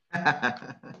exception. All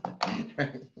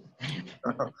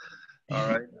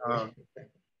right.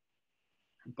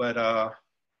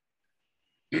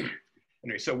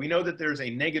 Anyway, so we know that there's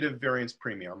a negative variance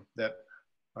premium, that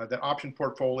option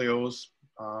portfolios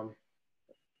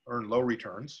earn low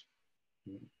returns.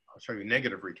 I'll show you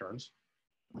negative returns.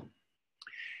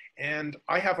 And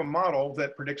I have a model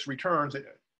that predicts returns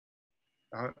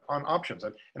on options.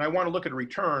 And I want to look at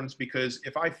returns because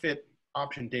if I fit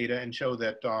option data and show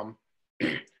that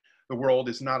the world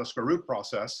is not a square root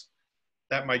process,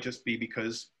 that might just be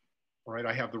because, right,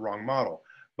 I have the wrong model.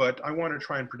 But I want to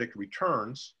try and predict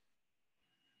returns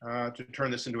to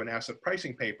turn this into an asset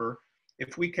pricing paper.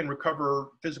 If we can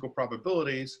recover physical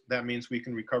probabilities, that means we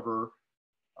can recover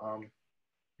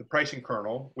the pricing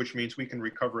kernel, which means we can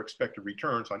recover expected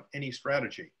returns on any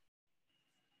strategy.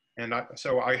 And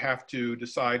so I have to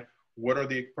decide what are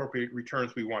the appropriate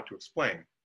returns we want to explain.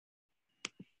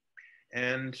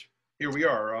 And here we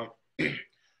are.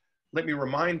 Let me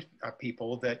remind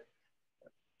people that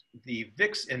the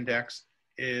VIX index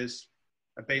is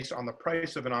based on the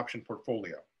price of an option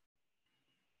portfolio.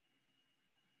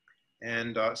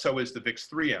 And so is the VIX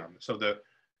 3M. So the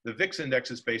VIX index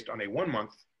is based on a 1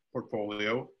 month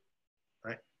portfolio,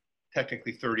 right?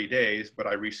 Technically 30 days, but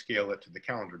I rescale it to the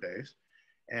calendar days.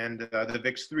 And the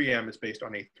VIX 3M is based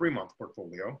on a 3 month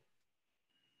portfolio.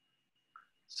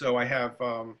 So I have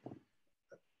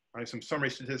some summary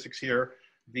statistics here.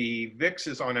 The VIX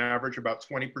is on average about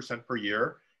 20% per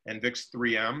year, and VIX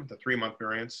 3M, the 3 month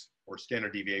variance or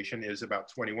standard deviation, is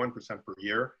about 21% per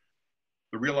year.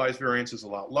 The realized variance is a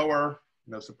lot lower,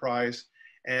 no surprise.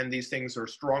 And these things are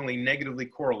strongly negatively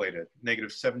correlated,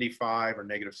 negative 75 or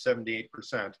negative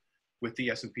 78% with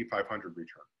the S&P 500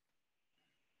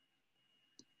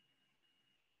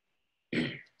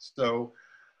 return. So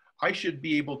I should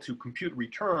be able to compute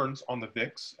returns on the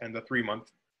VIX and the 3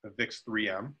 month VIX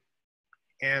 3M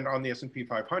and on the S&P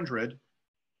 500.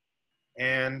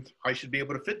 And I should be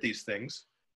able to fit these things.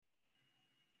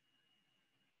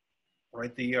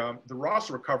 Right, the Ross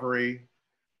recovery,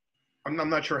 I'm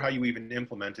not sure how you even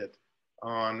implement it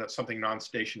on something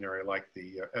non-stationary like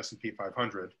the S&P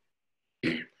 500.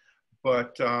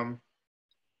 But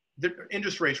the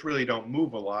interest rates really don't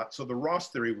move a lot. So the Ross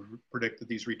theory would predict that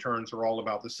these returns are all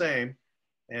about the same.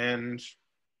 And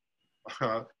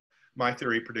my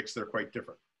theory predicts they're quite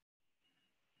different.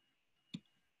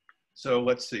 So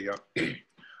let's see.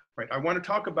 Right, I want to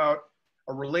talk about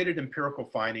a related empirical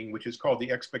finding, which is called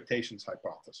the expectations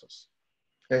hypothesis.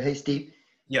 Hey, Steve.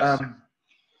 Yes.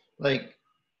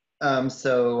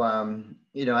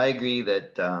 You know, I agree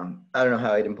that I don't know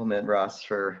how I'd implement Ross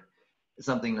for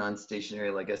something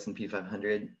non-stationary like S&P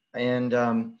 500.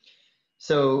 And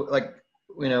so, like,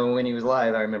 you know, when he was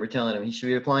live, I remember telling him he should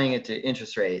be applying it to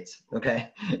interest rates,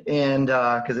 okay? And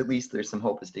because at least there's some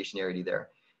hope of stationarity there.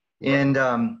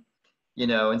 And you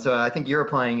know, and so I think you're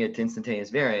applying it to instantaneous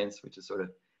variance, which is sort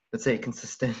of, let's say,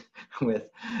 consistent with,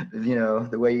 you know,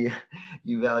 the way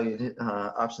you value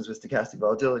options with stochastic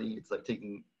volatility. It's like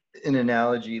taking an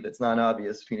analogy that's not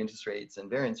obvious between interest rates and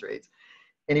variance rates.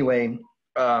 Anyway,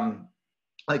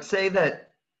 like say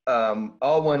that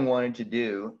all one wanted to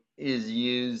do is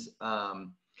use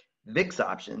VIX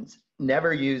options,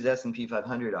 never use S&P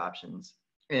 500 options,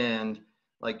 and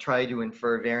like try to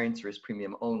infer variance risk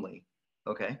premium only,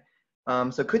 okay?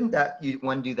 So couldn't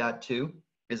one do that too,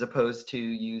 as opposed to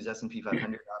use S&P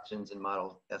 500 options and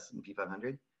model S&P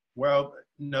 500? Well,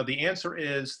 no, the answer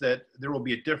is that there will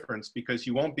be a difference because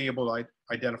you won't be able to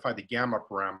identify the gamma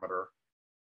parameter.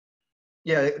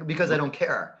 Yeah, because I don't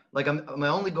care. Like my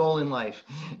only goal in life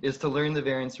is to learn the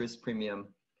variance risk premium,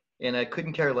 and I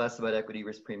couldn't care less about equity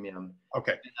risk premium.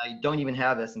 Okay. And I don't even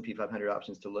have S&P 500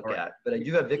 options to look All right. at, but I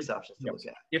do have VIX options to look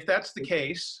at. If that's the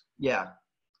case, yeah,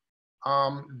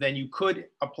 then you could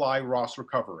apply Ross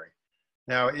recovery.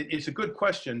 Now, it's a good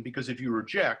question because if you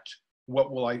reject,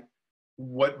 what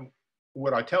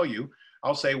would I tell you?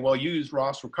 I'll say, well, you used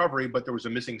Ross recovery, but there was a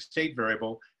missing state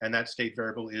variable, and that state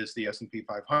variable is the S&P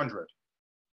 500.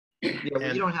 Yeah,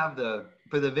 well, you don't have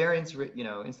for the variance, you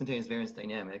know, instantaneous variance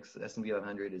dynamics, S&P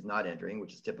 500 is not entering,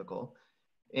 which is typical.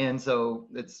 And so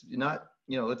it's not,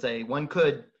 you know, let's say one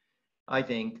could, I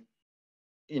think,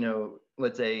 you know,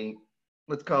 let's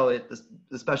call it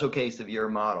the special case of your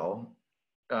model.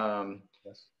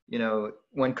 Yes. You know,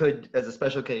 one could, as a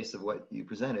special case of what you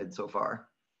presented so far,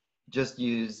 just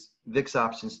use VIX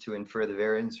options to infer the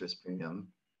variance risk premium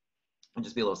and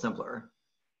just be a little simpler,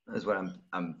 is what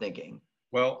I'm thinking.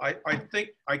 Well, I think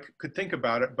I could think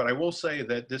about it, but I will say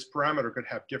that this parameter could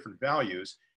have different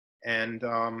values. And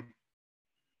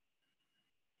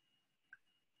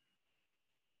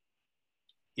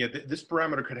yeah, this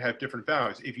parameter could have different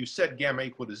values. If you set gamma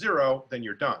equal to 0, then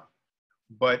you're done.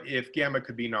 But if gamma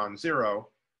could be non-zero,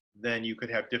 then you could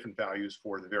have different values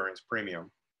for the variance premium.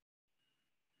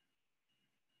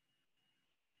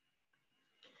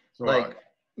 So, like,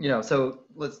 you know, so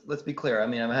let's be clear. I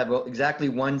mean, I have exactly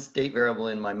one state variable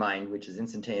in my mind, which is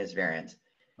instantaneous variance.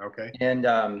 okay. And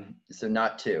so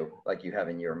not two, like you have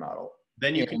in your model.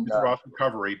 Then you can use Ross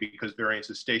recovery because variance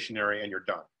is stationary and you're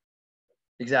done.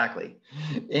 Exactly.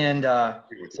 And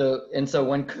so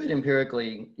one could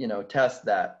empirically, you know, test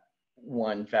that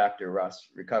one factor Ross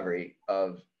recovery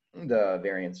of the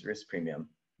variance risk premium.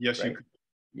 Yes, right? you could.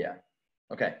 Yeah.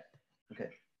 Okay. Okay.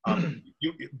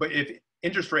 But if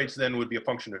interest rates then would be a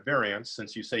function of variance,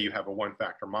 since you say you have a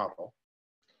one-factor model.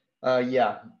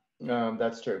 Yeah,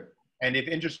 that's true. And if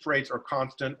interest rates are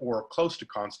constant or close to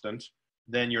constant,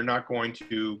 then you're not going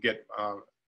to get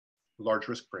large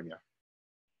risk premium.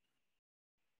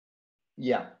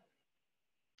 Yeah.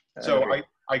 So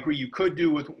I agree you could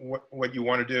do with what you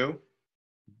want to do,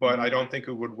 but I don't think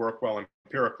it would work well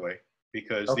empirically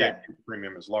because the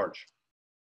premium is large.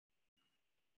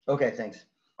 Okay, thanks.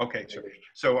 Okay,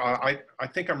 so I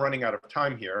think I'm running out of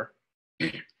time here.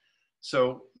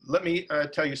 So let me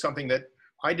tell you something that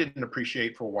I didn't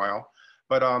appreciate for a while,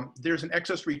 but there's an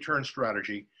excess return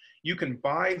strategy. You can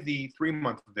buy the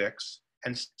 3-month VIX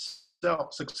and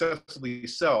successfully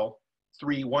sell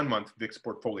 3 1-month VIX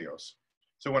portfolios.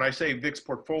 So when I say VIX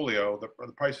portfolio, the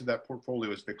price of that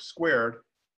portfolio is VIX squared.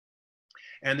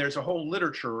 And there's a whole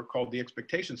literature called the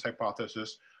expectations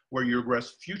hypothesis where you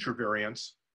regress future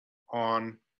variance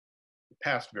on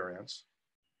past variance.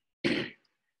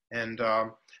 And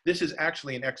this is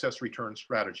actually an excess return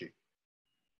strategy.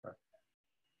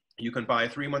 You can buy a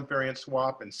 3-month variance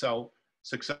swap and sell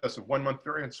successive 1-month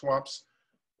variance swaps,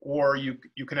 or you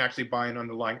can actually buy an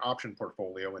underlying option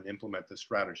portfolio and implement this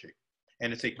strategy.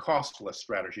 And it's a costless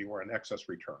strategy or an excess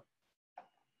return.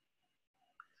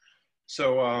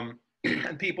 So,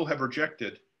 and people have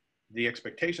rejected the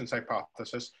expectations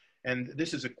hypothesis, and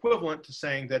this is equivalent to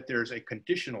saying that there's a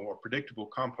conditional or predictable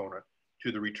component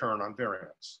to the return on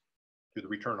variance, to the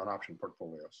return on option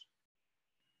portfolios.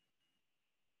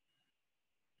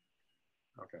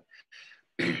 Okay.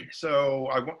 So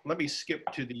let me skip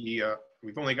to the,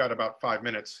 we've only got about 5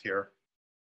 minutes here.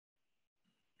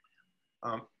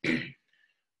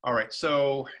 All right,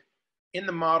 so in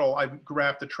the model, I've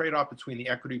graphed the trade-off between the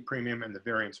equity premium and the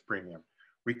variance premium.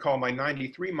 Recall my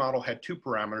 93 model had 2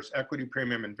 parameters, equity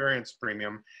premium and variance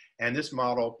premium, and this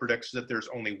model predicts that there's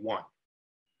only one.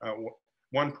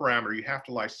 One parameter, you have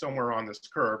to lie somewhere on this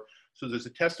curve. So there's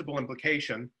a testable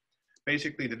implication.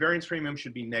 Basically, the variance premium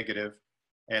should be negative,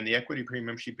 and the equity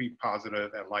premium should be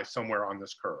positive and lie somewhere on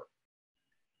this curve.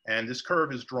 And this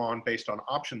curve is drawn based on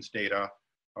options data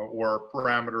or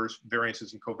parameters,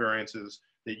 variances and covariances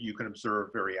that you can observe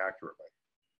very accurately.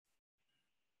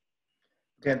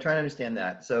 Okay, I'm trying to understand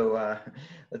that. So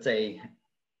let's say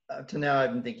up to now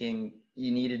I've been thinking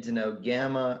you needed to know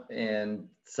gamma and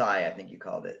psi, I think you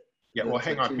called it. Yeah, well,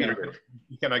 hang on, Peter.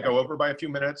 Can I go over by a few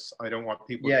minutes? I don't want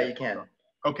people. Yeah, you can.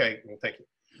 Okay, well, thank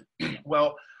you.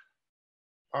 Well,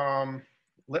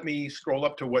 let me scroll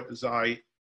up to what xi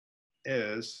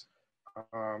is.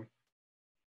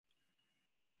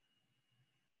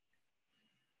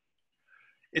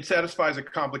 It satisfies a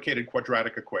complicated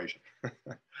quadratic equation.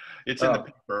 It's in the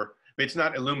paper. It's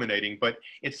not illuminating, but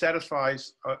it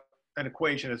satisfies an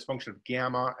equation as a function of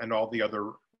gamma and all the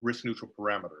other risk-neutral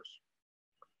parameters.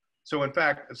 So in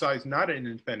fact, psi is not an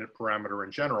independent parameter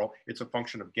in general. It's a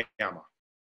function of gamma.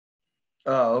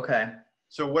 Oh, okay.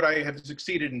 So what I have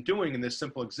succeeded in doing in this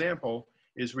simple example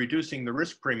is reducing the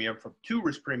risk premium from 2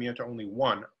 risk premium to only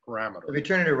 1 parameter. If we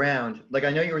turn it around, like I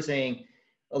know you were saying,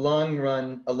 a long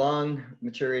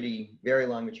maturity, very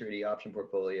long maturity option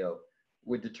portfolio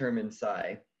would determine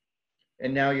psi.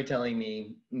 And now you're telling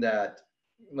me that,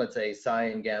 let's say, psi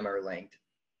and gamma are linked.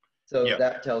 So yeah.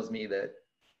 That tells me that,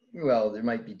 well, there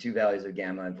might be 2 values of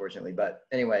gamma, unfortunately. But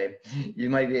anyway, you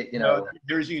might be, you know. No,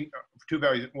 there's 2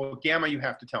 values. Well, gamma you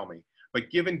have to tell me. But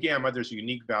given gamma, there's a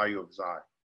unique value of xi.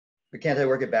 But can't I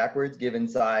work it backwards? Given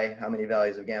psi, how many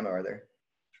values of gamma are there?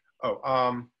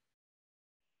 Oh,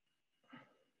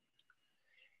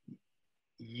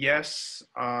 yes.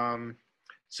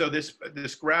 So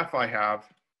this graph I have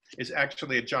is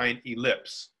actually a giant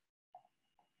ellipse.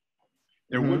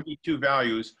 There would be 2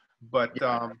 values, but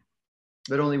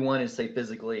but only one is, say,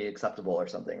 physically acceptable or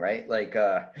something, right? Like,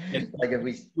 like if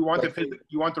we you want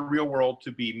the real world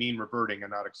to be mean reverting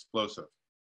and not explosive.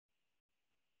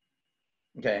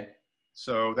 Okay.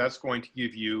 So that's going to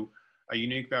give you a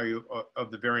unique value of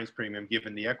the variance premium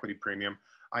given the equity premium.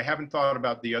 I haven't thought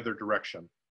about the other direction.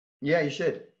 Yeah, you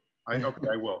should. Okay,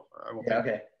 I will. Yeah,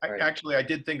 okay. Actually, I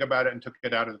did think about it and took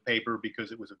it out of the paper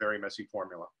because it was a very messy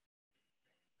formula.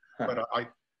 Huh. But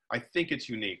I think it's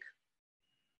unique.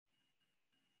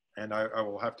 And I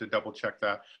will have to double check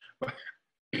that.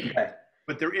 Okay.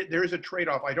 But there is a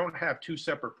trade-off. I don't have 2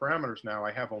 separate parameters now.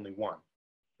 I have only 1.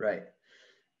 Right.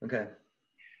 Okay.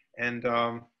 And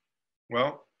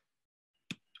well,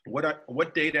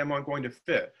 what data am I going to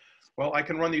fit? Well, I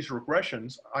can run these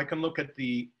regressions. I can look at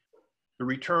the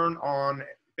return on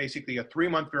basically a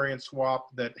 3-month variance swap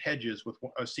that hedges with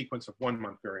a sequence of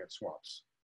 1-month variance swaps.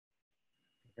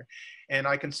 Okay. And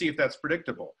I can see if that's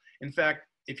predictable. In fact,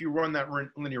 if you run that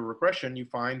linear regression, you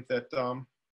find that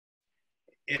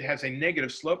it has a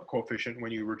negative slope coefficient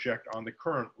when you reject on the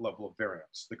current level of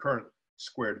variance, the current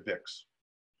squared VIX.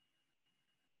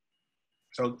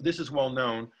 So this is well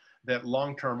known that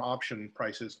long-term option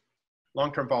prices,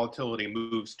 long-term volatility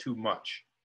moves too much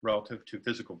relative to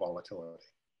physical volatility.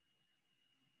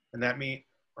 And that means,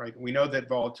 right, we know that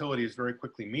volatility is very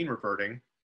quickly mean reverting.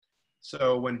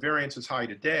 So when variance is high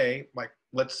today, like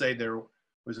let's say there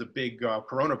was a big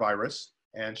coronavirus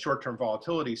and short-term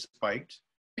volatility spiked,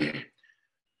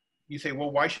 you say,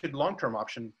 well, why should long-term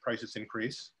option prices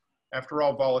increase? After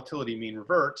all, volatility mean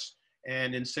reverts,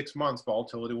 and in 6 months,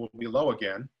 volatility will be low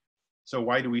again. So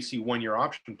why do we see 1-year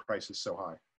option prices so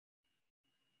high?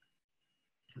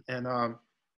 And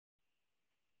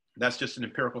that's just an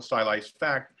empirical stylized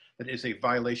fact that is a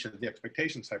violation of the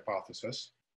expectations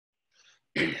hypothesis.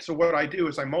 So what I do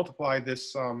is I multiply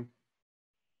this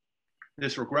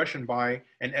this regression by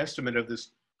an estimate of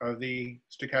the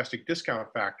stochastic discount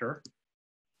factor,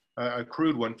 a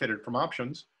crude one fitted from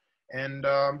options, and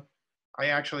I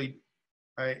actually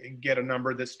get a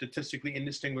number that's statistically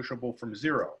indistinguishable from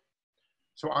 0.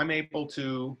 So I'm able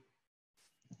to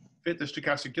fit the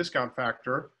stochastic discount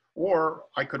factor, or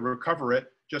I could recover it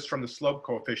just from the slope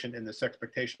coefficient in this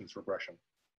expectations regression.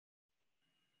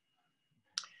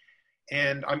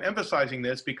 And I'm emphasizing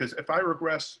this because if I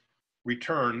regress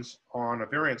returns on a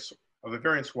variance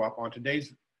swap on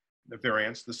today's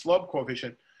variance, the slope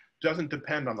coefficient doesn't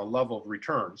depend on the level of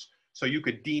returns. So you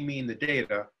could demean the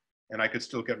data and I could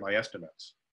still get my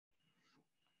estimates.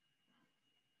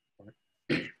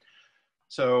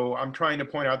 So I'm trying to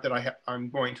point out that I'm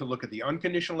going to look at the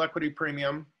unconditional equity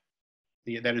premium,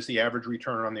 that is the average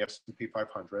return on the S&P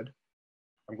 500.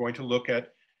 I'm going to look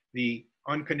at the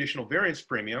unconditional variance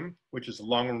premium, which is the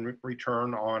long-run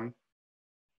return on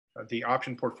the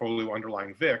option portfolio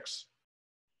underlying VIX.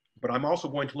 But I'm also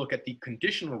going to look at the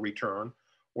conditional return,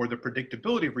 or the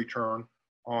predictability of return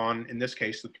on, in this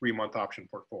case, the 3-month option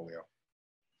portfolio.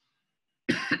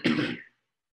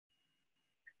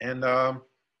 And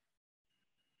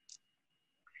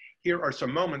here are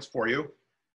some moments for you.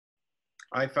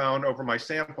 I found over my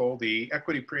sample, the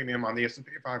equity premium on the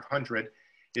S&P 500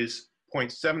 is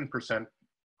 0.7%,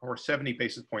 or 70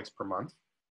 basis points per month.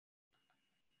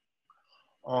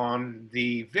 On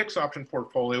the VIX option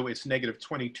portfolio, it's negative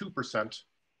 22%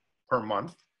 per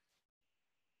month.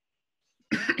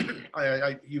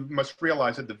 You must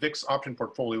realize that the VIX option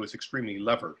portfolio is extremely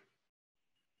levered.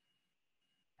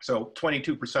 So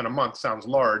 22% a month sounds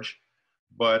large,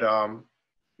 but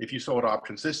if you sold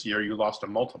options this year, you lost a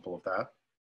multiple of that.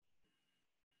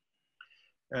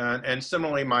 And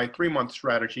similarly, my 3-month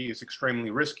strategy is extremely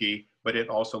risky, but it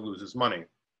also loses money.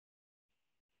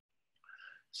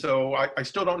 So I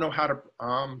still don't know how to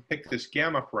pick this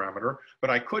gamma parameter, but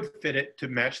I could fit it to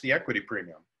match the equity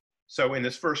premium. So in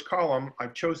this first column,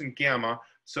 I've chosen gamma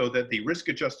so that the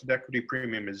risk-adjusted equity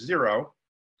premium is 0.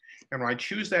 And when I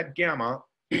choose that gamma,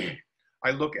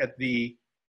 I look at the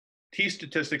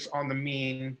t-statistics on the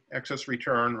mean excess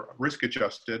return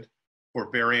risk-adjusted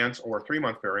for variance or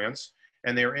 3-month variance,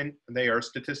 and they are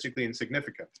statistically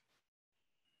insignificant.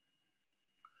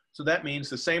 So that means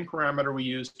the same parameter we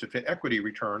use to fit equity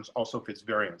returns also fits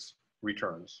variance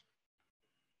returns.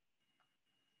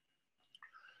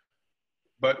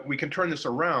 But we can turn this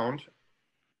around.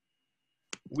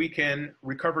 We can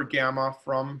recover gamma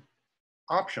from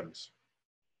options.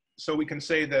 So we can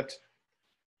say that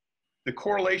the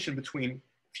correlation between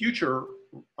future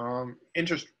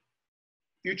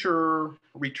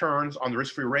returns on the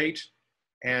risk-free rate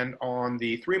and on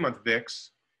the 3-month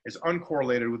VIX is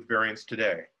uncorrelated with variance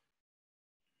today.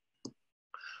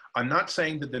 I'm not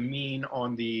saying that the mean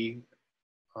on the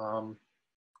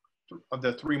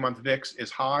 3-month VIX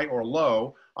is high or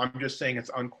low. I'm just saying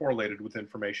it's uncorrelated with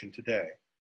information today.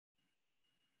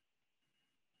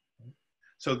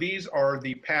 So these are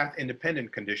the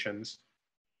path-independent conditions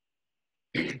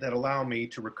that allow me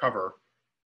to recover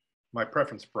my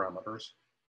preference parameters.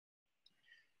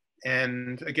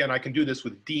 And again, I can do this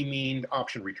with demeaned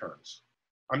option returns.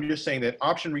 I'm just saying that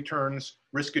option returns,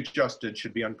 risk-adjusted,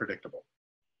 should be unpredictable.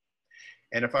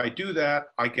 And if I do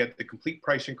that, I get the complete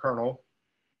pricing kernel.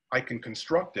 I can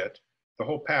construct it, the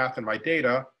whole path in my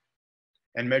data,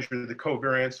 and measure the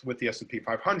covariance with the S&P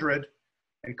 500,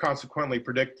 and consequently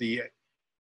predict the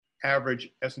average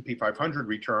S&P 500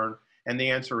 return. And the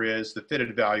answer is the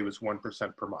fitted value is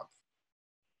 1% per month.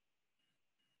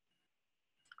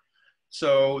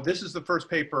 So this is the first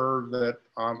paper that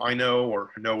I know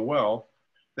or know well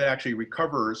that actually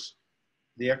recovers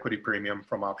the equity premium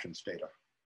from options data.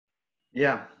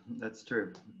 Yeah, that's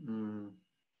true. And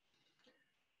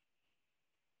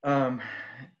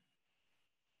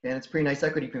it's pretty nice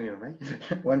equity premium, right?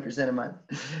 1% a month.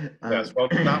 Yes, well,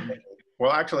 not,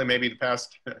 well, actually maybe the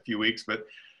past few weeks, but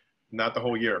not the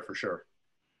whole year for sure.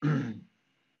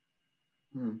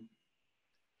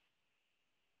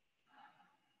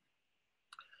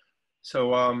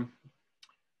 So, I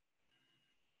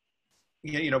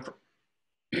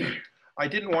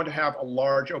didn't want to have a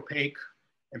large opaque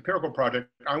empirical project.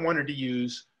 I wanted to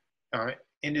use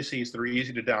indices that are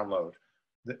easy to download.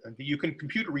 You can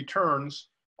compute returns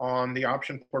on the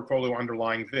option portfolio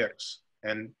underlying VIX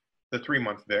and the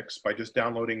 3-month VIX by just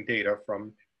downloading data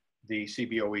from the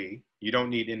CBOE. You don't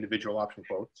need individual option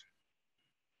quotes.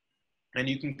 And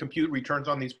you can compute returns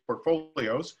on these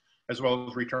portfolios as well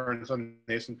as returns on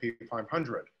the S&P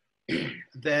 500.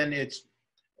 Then it's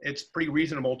pretty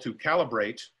reasonable to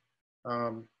calibrate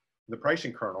the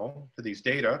pricing kernel to these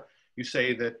data. You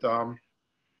say that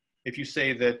if you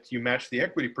say that you match the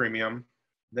equity premium,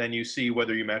 then you see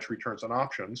whether you match returns on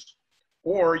options.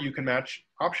 Or you can match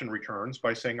option returns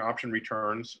by saying option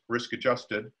returns, risk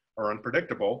adjusted, are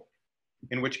unpredictable,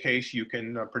 in which case you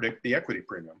can predict the equity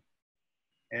premium.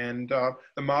 And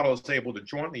the model is able to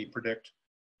jointly predict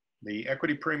the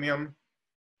equity premium,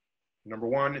 number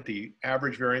 1, the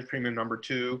average variance premium, number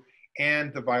 2,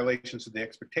 and the violations of the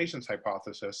expectations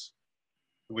hypothesis,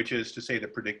 which is to say the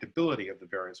predictability of the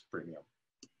variance premium.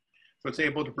 So it's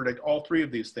able to predict all 3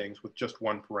 of these things with just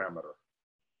 1 parameter.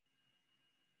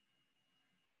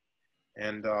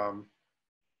 And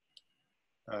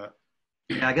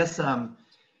yeah, I guess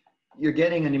you're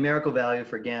getting a numerical value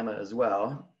for gamma as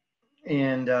well.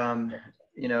 And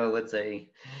you know, let's say,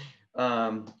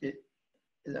 I'm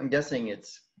guessing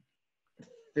it's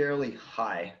fairly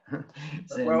high. Well,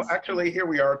 Since actually, here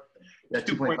we are, that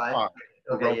 2.5. 2.5.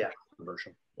 the Okay, Roman yeah,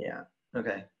 conversion. yeah,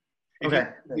 okay, If you-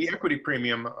 okay. the equity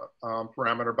premium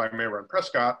parameter by Mayer and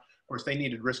Prescott, of course, they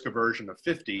needed risk aversion of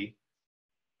 50,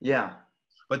 Yeah,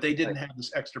 but they didn't have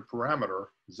this extra parameter,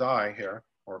 xi here,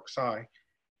 or xi,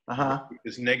 uh-huh.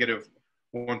 is negative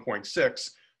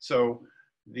 1.6. So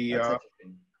the That's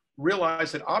interesting.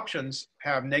 realize that options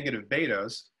have negative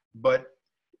betas, but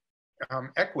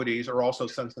equities are also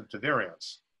sensitive to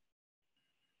variance.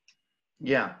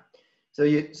 Yeah. So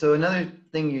another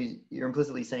thing you're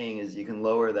implicitly saying is you can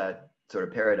lower that sort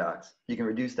of paradox. You can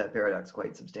reduce that paradox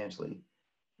quite substantially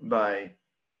by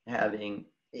having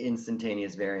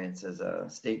instantaneous variance as a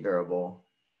state variable.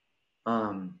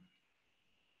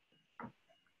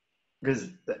 Because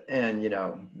and you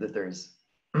know that there's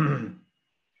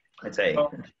I'd say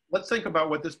Well, let's think about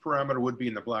what this parameter would be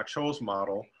in the Black-Scholes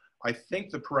model. I think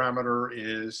the parameter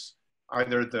is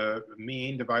either the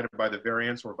mean divided by the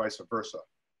variance or vice versa.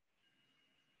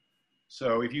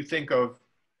 So if you think of,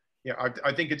 yeah,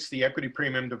 I think it's the equity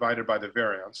premium divided by the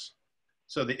variance.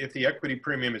 So if the equity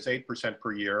premium is 8%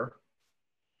 per year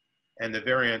and the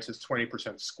variance is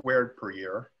 20% squared per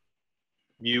year,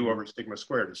 mu over sigma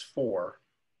squared is 4.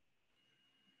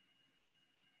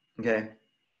 okay.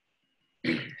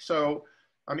 So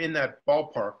I'm in that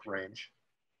ballpark range.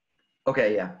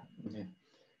 Okay, yeah. Okay.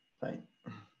 Fine.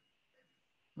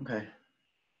 Okay.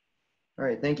 All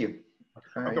right, thank you.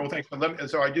 All right. Okay, well,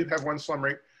 thanks. So I do have one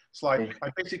slide. Okay. I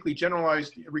basically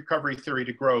generalized recovery theory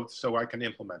to growth so I can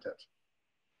implement it.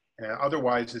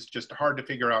 Otherwise, it's just hard to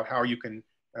figure out how you can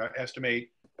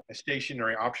estimate a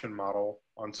stationary option model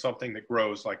on something that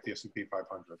grows like the S&P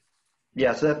 500.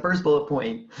 Yeah, so that first bullet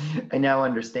point, I now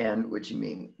understand what you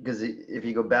mean. Because if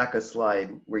you go back a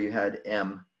slide where you had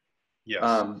M, Yes.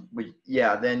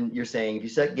 yeah, then you're saying if you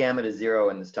set gamma to 0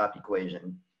 in this top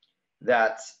equation,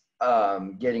 that's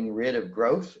getting rid of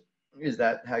growth. Is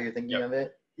that how you're thinking of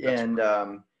it? That's And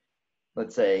right.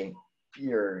 let's say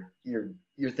you're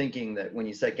thinking that when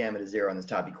you set gamma to 0 on this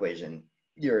top equation,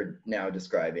 you're now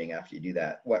describing after you do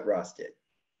that what Ross did.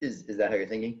 Is that how you're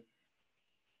thinking?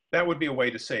 That would be a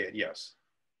way to say it, yes.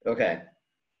 Okay.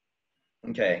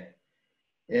 Okay.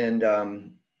 And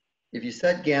if you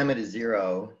set gamma to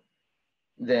 0,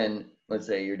 then let's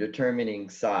say you're determining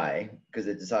psi,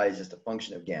 because psi is just a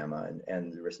function of gamma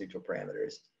and the risk neutral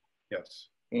parameters. Yes.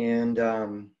 And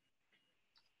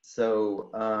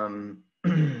so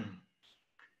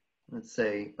let's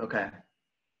say, okay.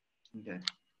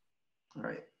 All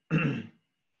right.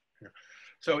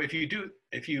 So if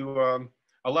you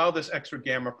allow this extra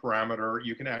gamma parameter,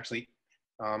 you can actually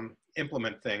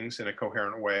implement things in a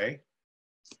coherent way.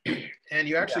 And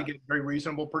you actually get very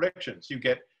reasonable predictions. You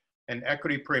get an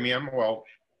equity premium. Well,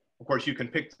 of course, you can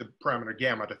pick the parameter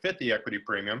gamma to fit the equity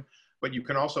premium, but you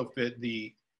can also fit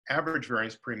the average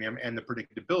variance premium and the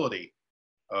predictability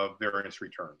of variance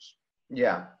returns.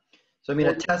 Yeah. So I mean,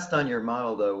 a test on your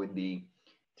model, though, would be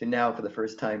to now, for the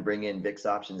first time, bring in VIX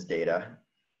options data.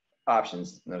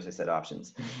 Options, notice I said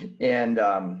options. And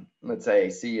let's say,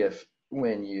 see if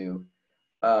when you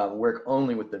work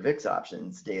only with the VIX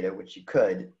options data, which you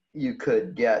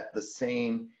could get the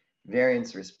same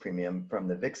variance risk premium from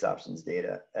the VIX options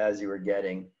data as you were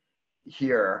getting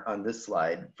here on this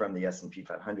slide from the S&P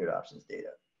 500 options data.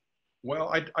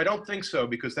 Well, I don't think so,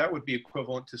 because that would be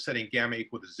equivalent to setting gamma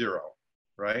equal to 0,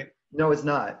 right? No, it's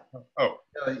not. Oh.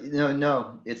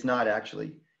 No, it's not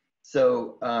actually.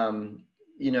 So,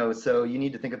 you know, so you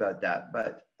need to think about that.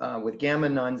 But with gamma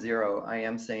non-zero, I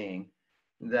am saying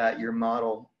that your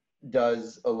model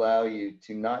does allow you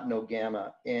to not know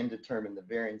gamma and determine the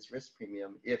variance risk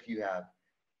premium if you have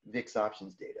VIX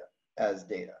options data as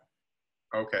data.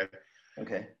 Okay.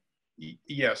 Okay.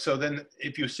 Yeah, so then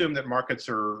if you assume that markets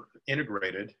are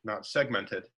integrated, not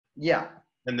segmented, yeah,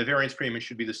 then the variance premium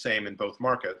should be the same in both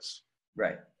markets.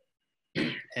 Right.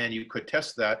 And you could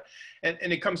test that. And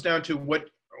it comes down to what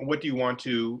do you want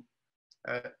to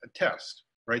test,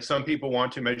 right? Some people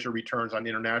want to measure returns on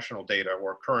international data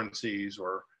or currencies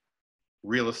or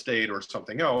real estate or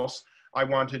something else. I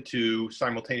wanted to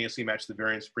simultaneously match the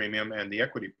variance premium and the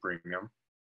equity premium.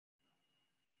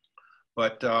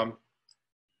 But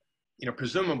you know,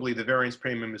 presumably the variance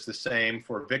premium is the same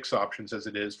for VIX options as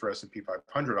it is for S&P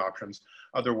 500 options.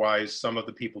 Otherwise, some of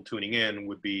the people tuning in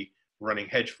would be running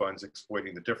hedge funds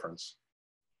exploiting the difference.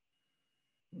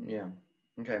 Yeah.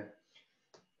 Okay.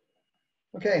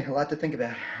 Okay, a lot to think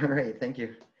about. All right, thank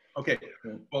you. Okay,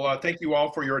 well, thank you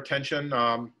all for your attention.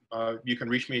 You can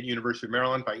reach me at University of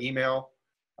Maryland by email.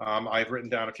 I've written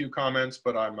down a few comments,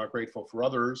 but I'm grateful for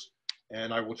others,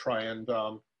 and I will try and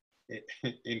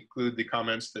include the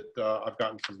comments that I've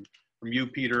gotten from you,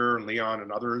 Peter, and Leon,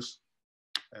 and others.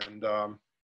 And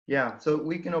yeah, so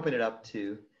we can open it up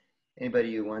to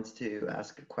anybody who wants to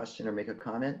ask a question or make a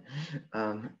comment.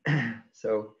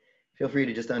 So feel free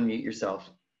to just unmute yourself.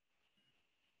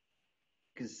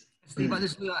 Steve, I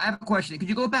have a question. Could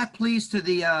you go back, please, to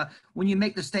the when you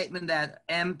make the statement that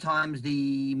m times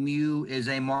the mu is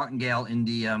a martingale in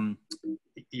the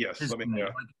yes, let me go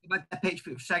back to that page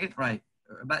for a second. Right,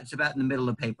 it's about in the middle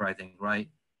of the paper, I think. Right.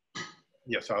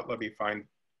 Yes, let me find.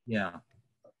 Yeah.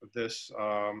 This.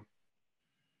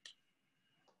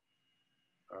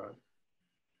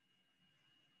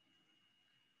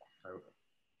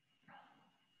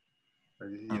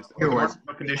 Yes,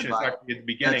 the condition is actually at the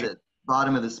beginning. That's it.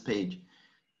 Bottom of this page.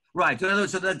 Right. So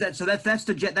that's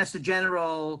the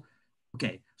general.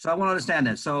 Okay. So I want to understand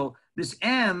that. So this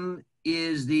m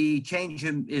is the change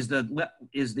in is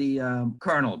the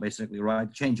kernel, basically,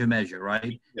 right? Change of measure,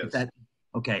 right? Yes.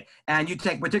 Okay. And you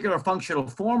take particular functional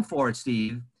form for it,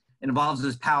 Steve. It involves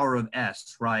this power of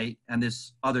s, right? And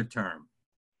this other term.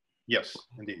 Yes,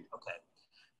 indeed. Okay.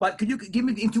 But could you give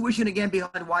me the intuition again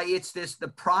behind why it's the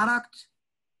product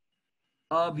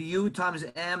of u times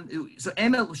m? So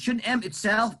shouldn't m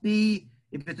itself be,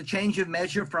 if it's a change of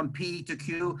measure from p to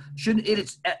q, shouldn't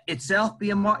it itself be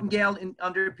a martingale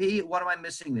under p? What am I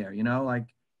missing there? You know, like.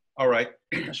 All right,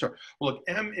 sure. Well, look,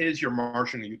 m is your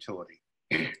marginal utility,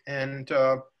 and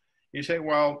you say,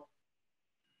 well,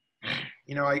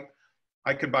 you know,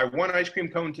 I could buy one ice cream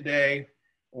cone today,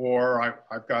 or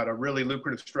I've got a really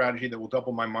lucrative strategy that will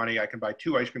double my money. I can buy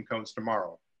 2 ice cream cones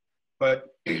tomorrow. But,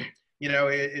 you know,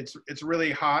 it's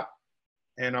really hot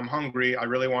and I'm hungry. I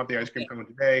really want the ice cream cone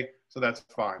today, so that's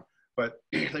fine. But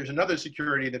there's another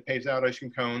security that pays out ice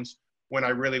cream cones when I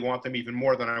really want them even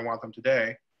more than I want them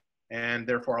today. And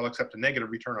therefore, I'll accept a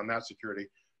negative return on that security.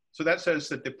 So that says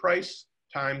that the price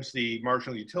times the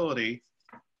marginal utility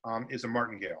is a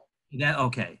martingale. Yeah,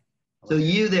 okay. So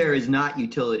U there is not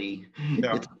utility,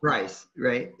 Yeah. It's price,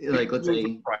 right? Like let's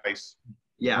say price.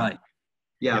 Yeah. Right.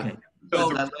 Yeah. Okay. So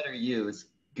that letter U is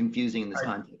confusing in this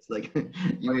context. Like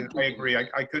I agree.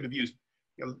 I could have used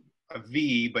a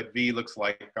V, but V looks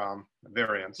like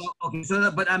variance. Okay.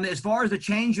 So but as far as the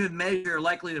change of measure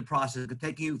likelihood process could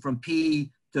take you from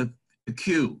P to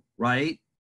Q, right?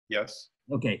 Yes.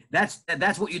 Okay. That's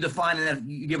what you define, and that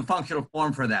you give a functional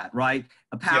form for that, right?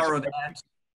 A power of x.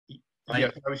 Right.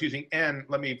 Yes, I was using n.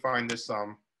 Let me find this.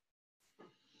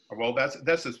 Well,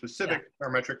 that's a specific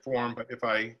parametric form. But if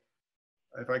I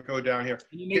go down here,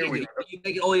 you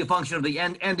make it only a function of the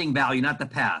ending value, not the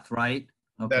path, right?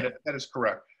 Okay. That is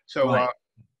correct. So right.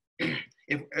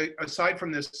 If aside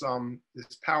from this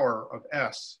this power of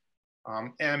s,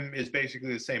 m is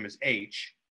basically the same as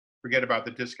h. Forget about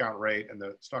the discount rate and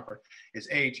the stock rate. Is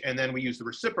h, and then we use the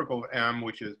reciprocal of m,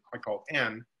 which is I call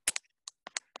n.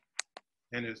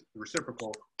 And is the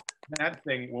reciprocal, that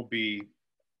thing will be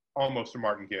almost a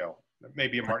martingale,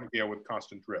 maybe a martingale with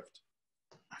constant drift.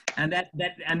 And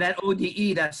that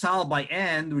ODE that's solved by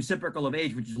n, the reciprocal of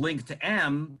h, which is linked to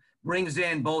m, brings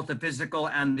in both the physical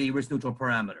and the risk neutral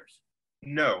parameters.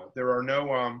 No, there are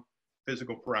no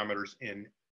physical parameters in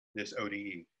this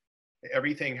ODE.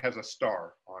 Everything has a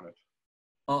star on it.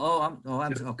 I'm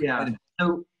okay. Yeah.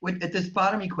 So at this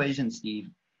bottom equation,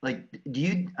 Steve, like,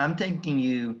 I'm thinking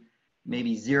you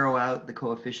maybe zero out the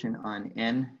coefficient on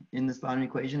n in this bottom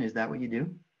equation. Is that what you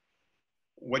do?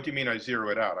 What do you mean I zero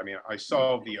it out? I mean, I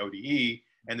solve the ODE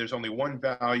and there's only one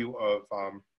value of,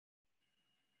 let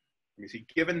me see,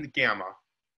 given the gamma,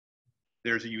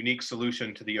 there's a unique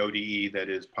solution to the ODE that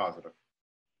is positive.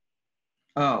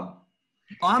 Oh,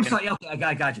 I'm sorry. Okay,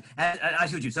 I got you. I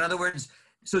see what you. So in other words,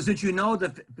 so since you know the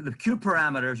Q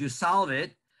parameters, you solve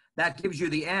it, that gives you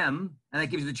the M, and that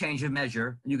gives you the change of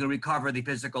measure, and you can recover the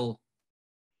physical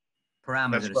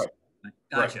parameters. That's right.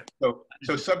 Gotcha. Right.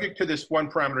 So subject to this one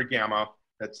parameter gamma,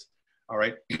 that's all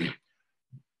right.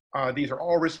 These are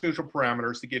all risk neutral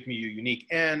parameters that give me a unique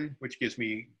N, which gives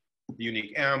me the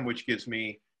unique M, which gives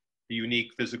me the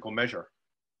unique physical measure.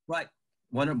 Right.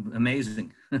 What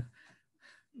amazing.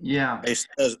 yeah. Hey,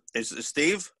 is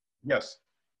Steve? Yes.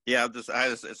 Yeah,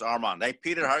 it's Armand. Hey,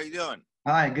 Peter, how are you doing?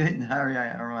 Hi, good. How are you,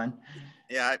 Armand?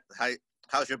 Yeah,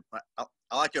 how's your? I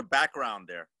like your background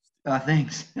there.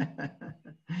 Thanks.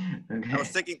 Okay. I was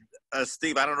thinking,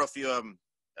 Steve. I don't know if you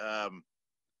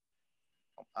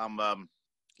I'm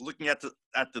looking at the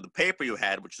paper you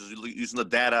had, which is using the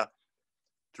data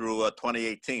through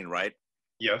 2018, right?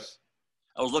 Yes.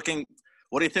 I was looking.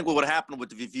 What do you think would happen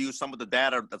if you view some of the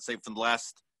data, let's say from the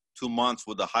last 2 months,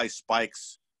 with the high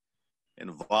spikes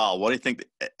in vol. What do you think?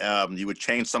 You would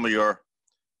change some of your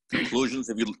conclusions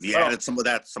if you Well, added some of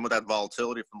that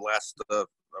volatility from last month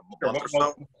or well,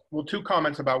 so? well, two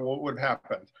comments about what would have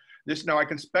happened. This, now I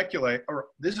can speculate, or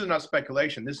this is not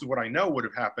speculation. This is what I know would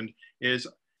have happened is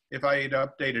if I had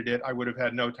updated it, I would have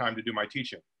had no time to do my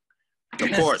teaching.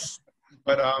 Of course.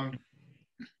 But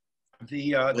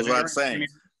the That's what I'm variance saying. premium,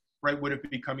 right, would have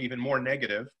become even more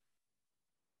negative.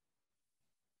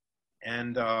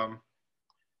 And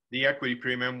the equity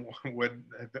premium would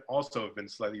have also have been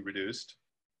slightly reduced.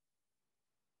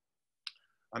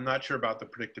 I'm not sure about the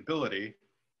predictability,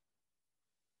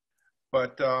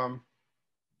 but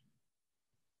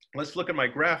let's look at my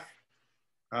graph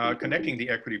connecting the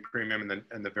equity premium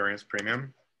and the variance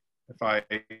premium. If I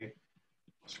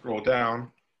scroll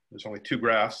down, there's only two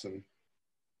graphs, and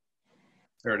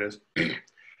there it is.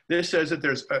 This says that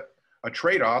there's a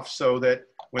trade-off, so that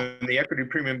when the equity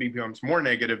premium becomes more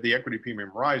negative, the equity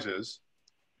premium rises.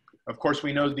 Of course,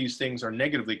 we know these things are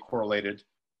negatively correlated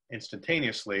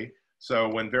instantaneously. So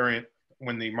when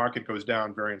the market goes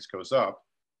down, variance goes up.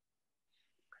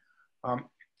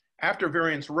 After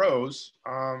variance rose,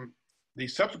 the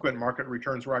subsequent market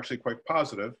returns were actually quite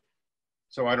positive.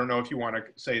 So I don't know if you want to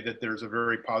say that there's a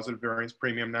very positive variance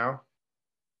premium now,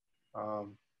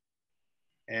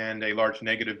 and a large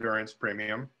negative variance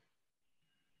premium.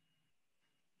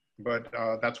 But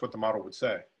that's what the model would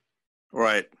say.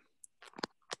 Right.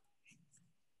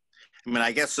 I mean,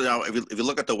 I guess if you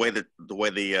look at the way the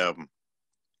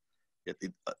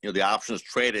the options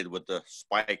traded with the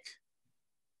spike,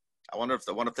 I wonder if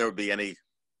there would be any,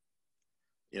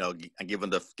 given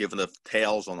the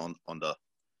tails on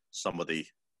some of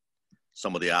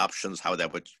the options, how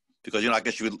that would, because I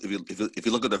guess if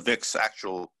you look at the VIX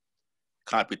actual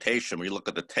computation, when you look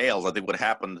at the tails, I think what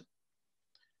happened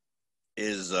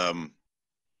is that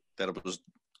it was,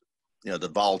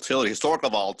 the volatility, historical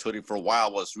volatility for a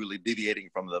while was really deviating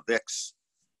from the VIX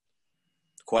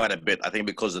quite a bit. I think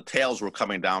because the tails were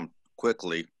coming down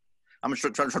quickly. I'm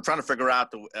trying to figure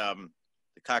out the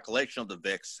calculation of the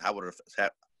VIX, how would it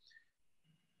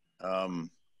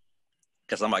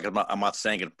because I'm not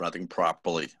saying it, I think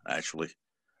properly, actually.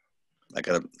 I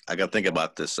gotta think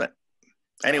about this.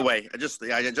 Anyway, I just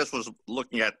was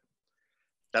looking at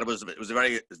that. It was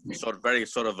a very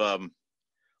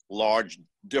large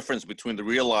difference between the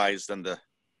realized and the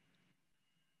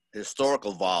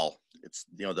historical vol. It's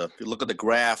if you look at the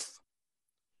graph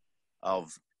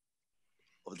of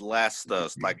the last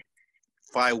like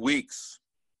 5 weeks.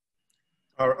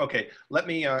 Okay, let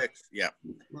me yeah.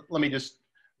 Let me just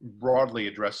broadly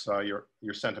address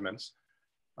your sentiments.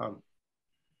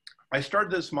 I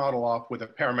started this model off with a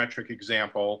parametric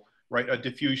example, right? A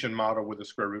diffusion model with a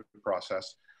square root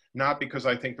process, not because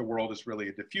I think the world is really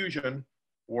a diffusion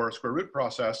or a square root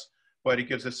process, but it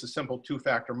gives us a simple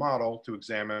two-factor model to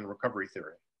examine recovery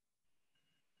theory.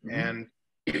 Mm-hmm. And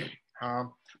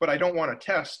but I don't want to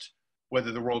test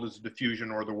whether the world is a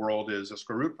diffusion or the world is a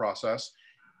square root process.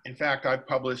 In fact, I've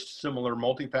published similar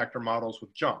multi-factor models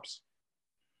with jumps.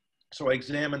 So I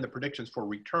examine the predictions for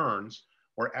returns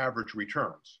or average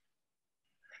returns.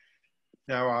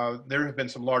 Now, there have been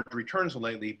some large returns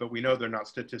lately, but we know they're not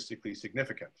statistically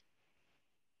significant.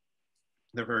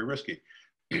 They're very risky.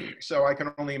 So I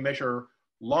can only measure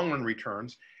long-run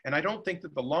returns, and I don't think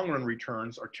that the long-run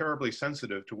returns are terribly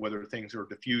sensitive to whether things are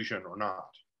diffusion or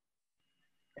not.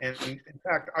 And in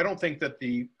fact, I don't think that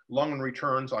the long-run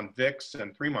returns on VIX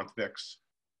and 3-month VIX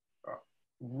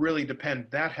really depend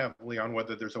that heavily on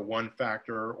whether there's a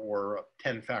 1-factor or a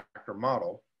 10-factor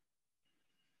model,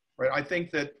 right? I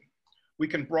think that we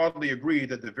can broadly agree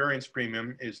that the variance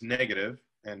premium is negative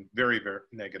and very, very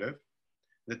negative,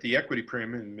 that the equity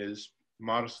premium is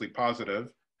modestly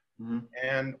positive, mm-hmm.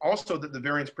 and also that the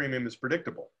variance premium is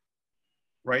predictable,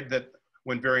 right? That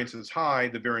when variance is high,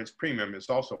 the variance premium is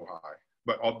also high,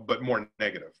 but more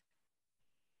negative.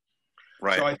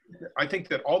 Right. So I think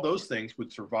that all those things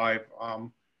would survive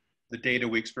the data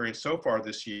we experienced so far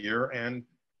this year and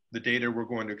the data we're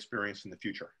going to experience in the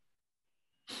future.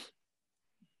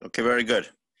 Okay, very good.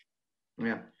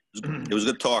 Yeah. It was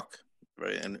a good talk.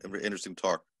 Very interesting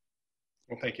talk.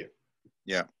 Well, thank you.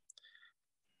 Yeah.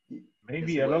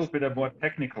 Maybe a little bit of a more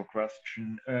technical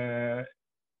question.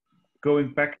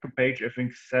 Going back to page, I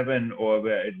think 7, or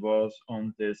where it was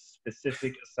on the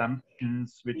specific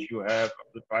assumptions which you have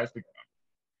of the price recovery.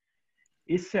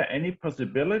 Is there any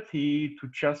possibility to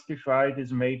justify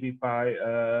this maybe by,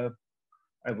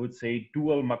 I would say,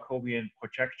 dual Markovian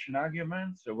projection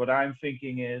arguments? So what I'm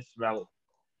thinking is, well,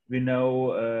 we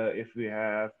know if we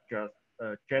have just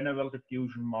a general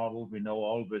diffusion model, we know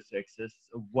always exists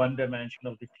a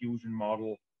one-dimensional diffusion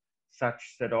model.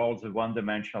 such that all the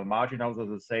one-dimensional marginals are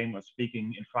the same, or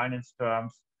speaking in finance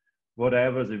terms,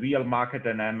 whatever the real market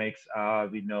dynamics are,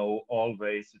 we know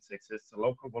always it exists a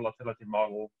local volatility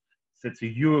model, that's a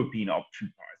European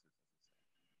option prices.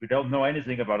 We don't know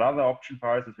anything about other option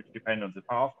prices which depend on the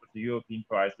path, but the European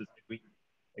prices,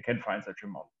 I can find such a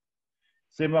model.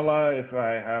 Similar, if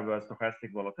I have a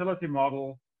stochastic volatility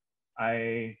model,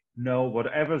 I know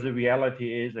whatever the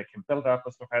reality is, I can build up a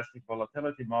stochastic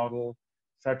volatility model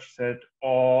such that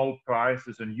all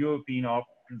prices on European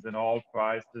options and all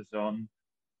prices on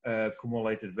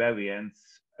accumulated variance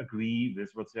agree with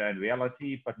what's there in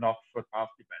reality, but not for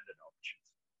path-dependent options.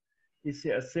 Is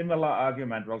there a similar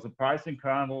argument? Well, the pricing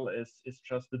kernel is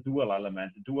just the dual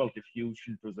element, the dual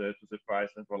diffusion to the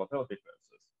price and volatility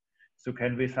process. So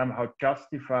can we somehow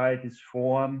justify this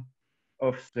form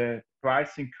of the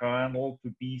pricing kernel to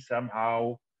be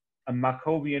somehow a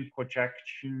Markovian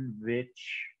projection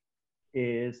which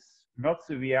is not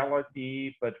the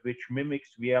reality, but which mimics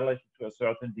reality to a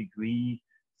certain degree,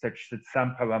 such that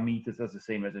some parameters are the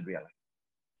same as in reality?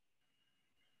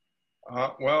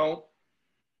 Well,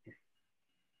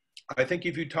 I think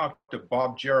if you talk to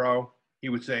Bob Jarrow, he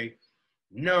would say,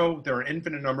 no, there are an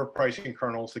infinite number of pricing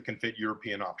kernels that can fit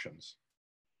European options.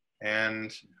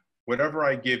 And whatever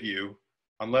I give you,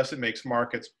 unless it makes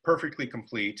markets perfectly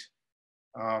complete,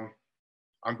 I'm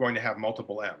going to have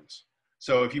multiple M's.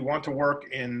 So if you want to work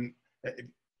in, let's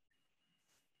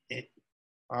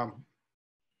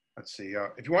see,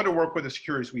 if you want to work with the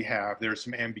securities we have, there's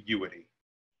some ambiguity.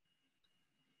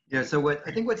 Yeah, so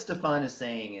I think what Stefan is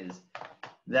saying is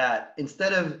that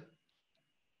instead of,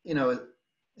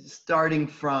 starting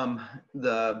from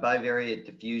the bivariate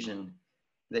diffusion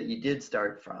that you did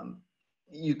start from,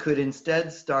 you could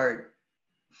instead start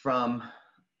from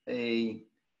a,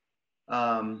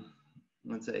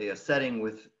 let's say, a setting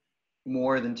with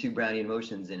more than two Brownian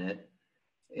motions in it,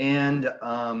 and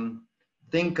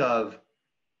think of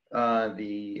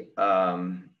the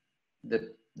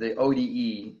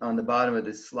ODE on the bottom of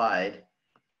this slide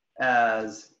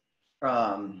as,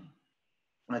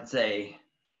 let's say,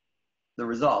 the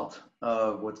result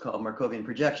of what's called Markovian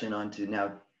projection onto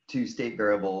now two state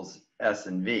variables S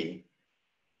and V.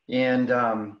 And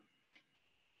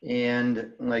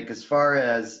like, as far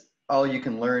as all you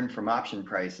can learn from option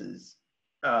prices,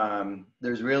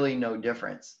 there's really no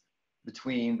difference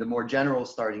between the more general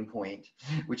starting point,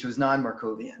 which was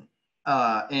non-Markovian,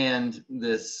 and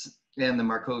the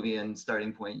Markovian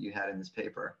starting point you had in this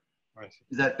paper.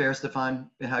 Is that fair, Stefan,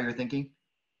 how you're thinking?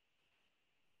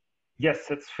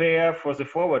 Yes, it's fair for the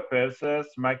forward process.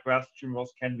 My question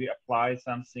was, can we apply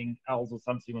something else or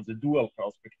something on the dual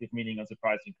perspective, meaning on the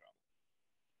pricing curve?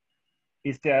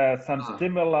 Is there some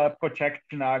similar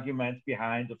projection argument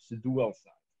behind of the dual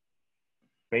side?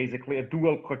 Basically a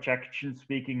dual projection,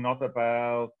 speaking not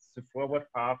about the forward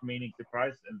path, meaning the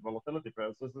price and volatility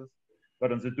processes,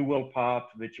 but on the dual path,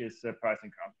 which is the pricing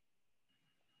curve.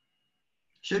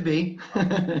 Should be.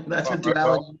 That's what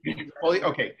duality. Well,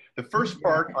 okay. The first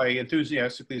part I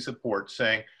enthusiastically support,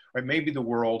 saying, right, maybe the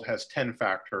world has 10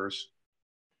 factors,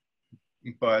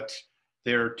 but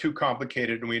they're too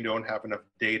complicated and we don't have enough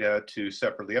data to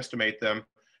separately estimate them.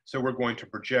 So we're going to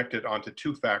project it onto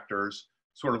two factors,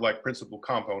 sort of like principal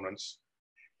components.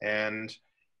 And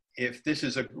if this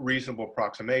is a reasonable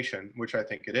approximation, which I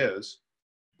think it is,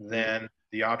 then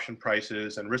the option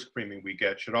prices and risk premium we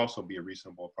get should also be a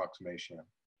reasonable approximation.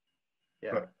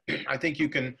 Yeah. But I think you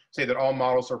can say that all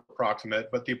models are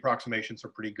approximate, but the approximations are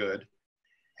pretty good,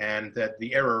 and that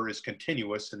the error is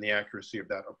continuous in the accuracy of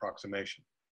that approximation.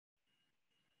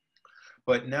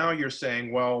 But now you're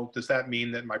saying, well, does that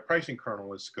mean that my pricing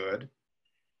kernel is good?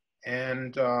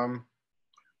 And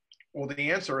well,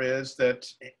 the answer is that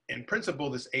in principle,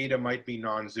 this eta might be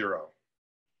non-zero.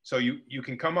 So you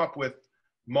can come up with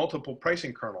multiple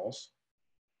pricing kernels,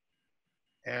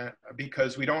 and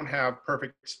because we don't have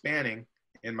perfect spanning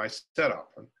in my setup.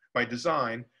 By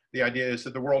design, the idea is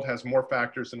that the world has more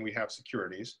factors than we have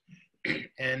securities.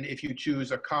 And if you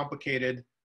choose a complicated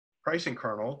pricing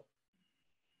kernel,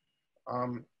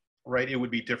 right, it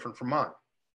would be different from mine.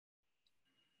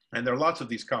 And there are lots of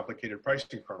these complicated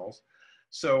pricing kernels.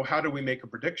 So how do we make a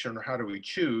prediction, or how do we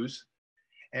choose?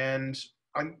 And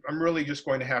I'm really just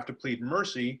going to have to plead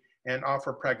mercy and offer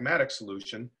a pragmatic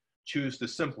solution, choose the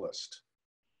simplest.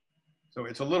 So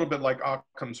it's a little bit like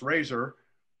Occam's razor.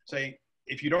 Say,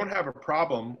 if you don't have a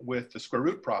problem with the square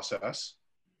root process,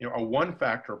 a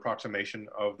one-factor approximation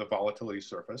of the volatility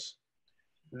surface,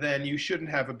 then you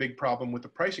shouldn't have a big problem with the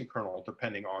pricing kernel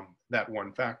depending on that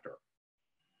one factor.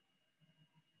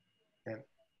 And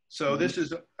so this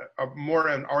is more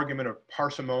an argument of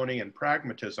parsimony and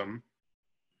pragmatism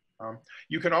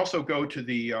You can also go to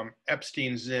the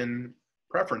Epstein-Zinn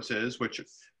preferences, which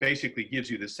basically gives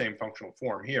you the same functional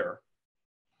form here.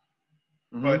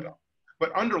 Mm-hmm.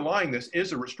 But underlying this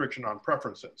is a restriction on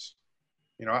preferences.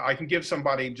 You know, I can give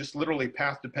somebody just literally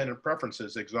path-dependent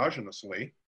preferences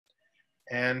exogenously.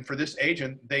 And for this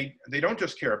agent, they don't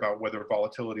just care about whether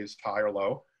volatility is high or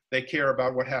low. They care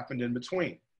about what happened in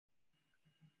between,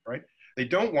 right? They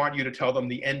don't want you to tell them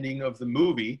the ending of the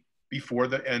movie before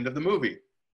the end of the movie.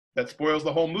 That spoils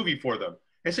the whole movie for them.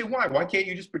 They say, why? Why can't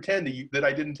you just pretend that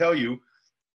I didn't tell you,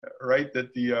 right?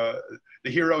 That the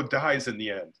hero dies in the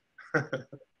end.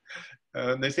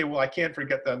 And they say, well, I can't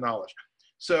forget that knowledge.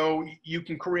 So you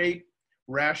can create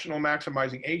rational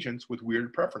maximizing agents with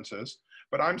weird preferences,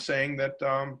 but I'm saying that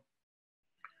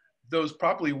those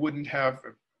probably wouldn't have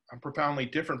profoundly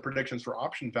different predictions for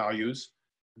option values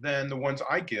than the ones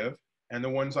I give, and the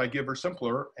ones I give are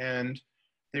simpler, and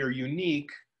they're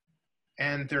unique,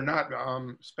 and they're not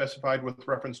specified with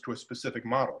reference to a specific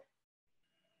model.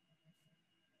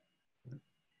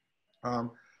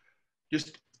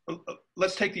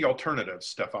 Let's take the alternatives,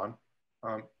 Stefan.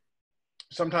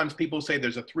 Sometimes people say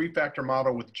there's a 3-factor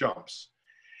model with jumps,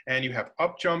 and you have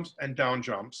up jumps and down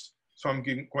jumps. So I'm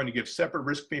going to give separate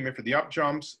risk premium for the up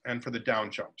jumps and for the down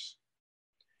jumps.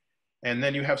 And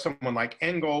then you have someone like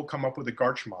Engel come up with a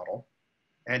Garch model,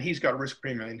 and he's got risk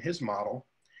premium in his model.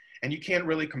 And you can't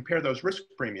really compare those risk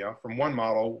premia from one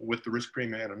model with the risk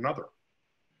premia in another.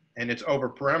 And it's over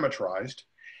parameterized.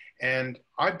 And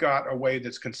I've got a way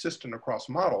that's consistent across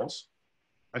models.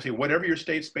 I say, whatever your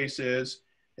state space is,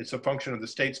 it's a function of the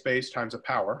state space times a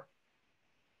power.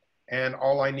 And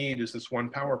all I need is this one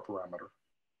power parameter.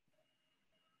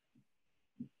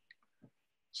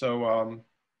 So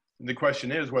the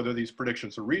question is whether these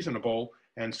predictions are reasonable,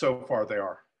 and so far they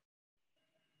are.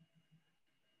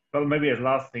 Well, maybe as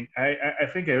last thing, I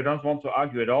think I don't want to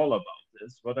argue at all about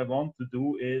this. What I want to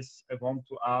do is I want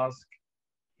to ask,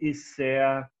 is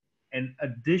there an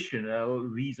additional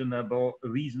reasonable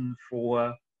reason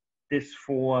for this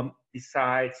form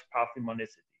besides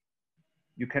parsimoniousity?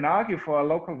 You can argue for a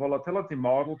local volatility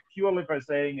model purely by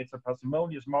saying it's a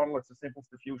parsimonious model, it's a simple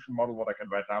diffusion model, what I can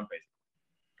write down basically.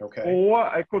 Okay. Or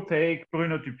I could take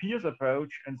Bruno Dupier's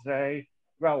approach and say,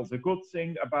 well, the good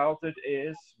thing about it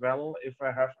is, well, if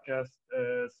I have just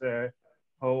the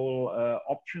whole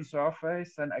option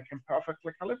surface, then I can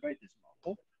perfectly calibrate this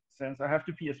model since I have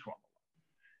Dupier's formula.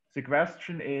 The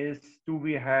question is, do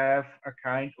we have a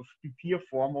kind of Dupier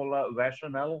formula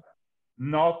rationale,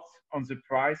 not on the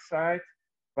price side,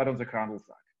 but on the kernel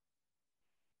side?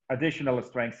 Additional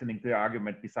strengthening the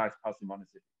argument besides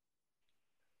parsimoniosity.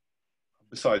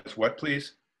 Besides what,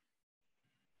 please?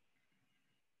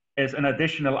 As an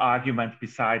additional argument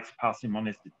besides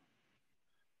parsimoniosity.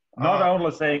 Not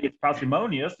only saying it's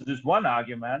parsimonious, this is one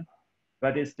argument,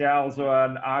 but is there also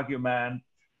an argument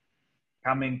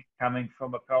coming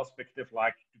from a perspective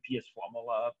like Dupier's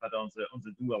formula, but on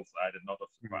the dual side and not on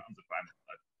the primary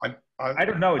side? I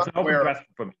don't know. It's an open question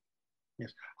for me.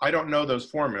 Yes, I don't know those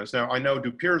formulas. Now I know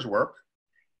Dupier's work,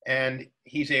 and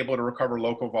he's able to recover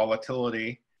local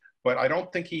volatility, but I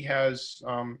don't think he has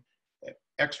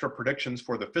extra predictions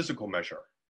for the physical measure.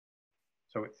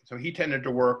 So he tended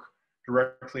to work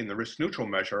directly in the risk neutral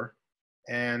measure,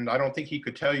 and I don't think he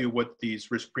could tell you what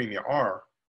these risk premia are.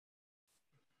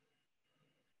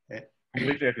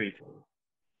 Completely agreed.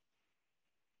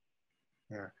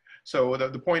 Yeah. So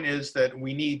the point is that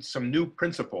we need some new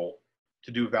principle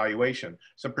to do valuation,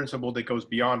 some principle that goes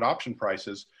beyond option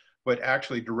prices, but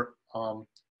actually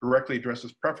directly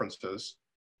addresses preferences.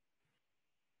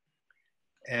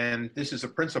 And this is a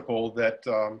principle that,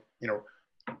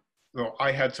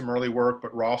 I had some early work,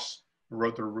 but Ross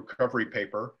wrote the recovery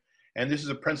paper. And this is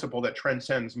a principle that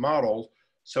transcends models.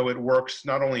 So it works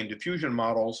not only in diffusion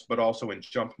models, but also in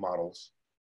jump models.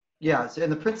 Yeah, so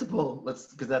and the principle,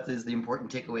 because that is the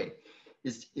important takeaway,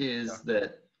 is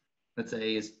that, let's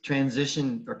say, is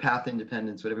transition or path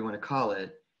independence, whatever you want to call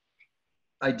it,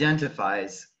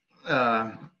 identifies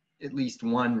at least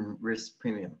one risk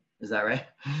premium. Is that right?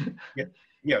 Yeah.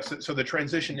 Yeah. So the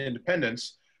transition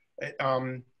independence,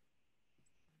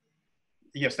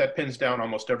 yes, that pins down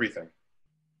almost everything.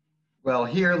 Well,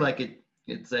 here, like it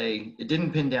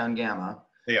didn't pin down gamma.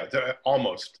 Yeah,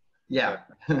 almost. Yeah,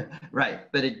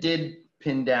 right. But it did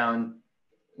pin down,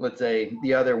 let's say,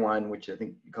 the other one, which I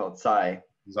think you called psi.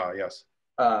 Psi, yes.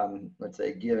 Let's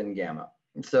say given gamma.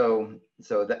 So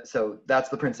that's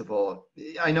the principle.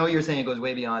 I know you're saying it goes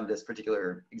way beyond this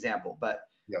particular example, but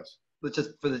yes. Let's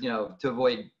just for the,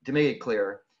 to make it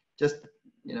clear, just,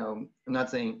 I'm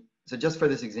not saying, so just for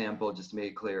this example, just to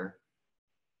make it clear,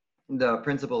 the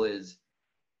principle is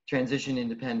transition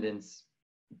independence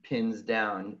pins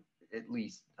down at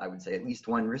least, I would say, at least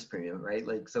one risk premium, right?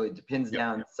 Like, so it pins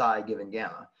down psi given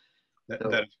gamma.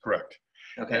 That is correct.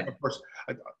 Okay. And of course,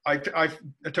 I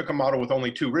took a model with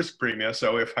only 2 risk premia,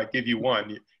 so if I give you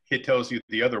one, it tells you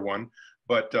the other one.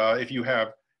 But if you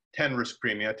have 10 risk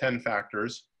premia, 10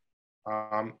 factors,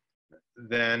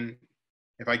 then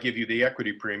if I give you the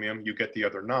equity premium, you get the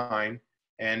other 9.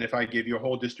 And if I give you a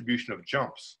whole distribution of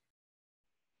jumps,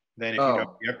 then if you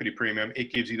know the equity premium,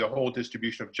 it gives you the whole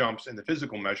distribution of jumps in the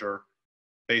physical measure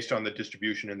based on the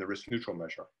distribution in the risk neutral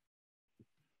measure.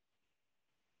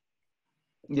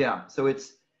 Yeah, so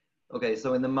it's, okay,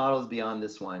 so in the models beyond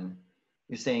this one,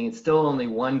 you're saying it's still only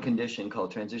one condition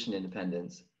called transition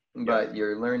independence, but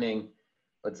you're learning,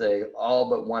 let's say, all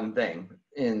but one thing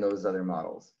in those other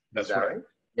models. That's Is that right?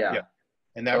 Yeah.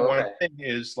 And that one thing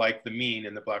is like the mean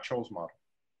in the Black-Scholes model.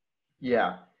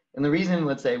 Yeah. And the reason,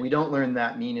 let's say, we don't learn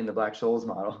that mean in the Black-Scholes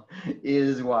model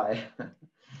is why?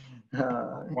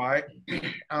 Why?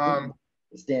 The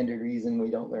standard reason we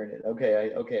don't learn it.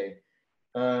 Okay, okay.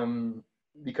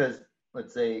 Because,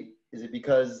 let's say, is it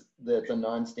because that's a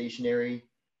non-stationary?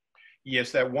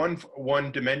 Yes, that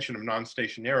one dimension of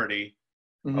non-stationarity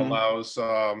allows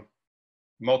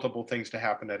multiple things to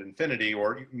happen at infinity,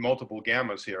 or multiple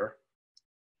gammas here.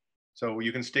 So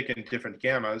you can stick in different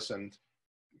gammas and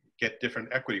get different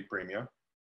equity premia.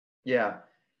 Yeah,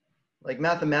 like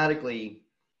mathematically,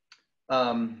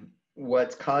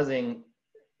 what's causing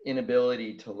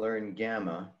inability to learn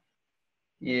gamma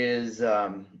is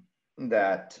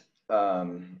that,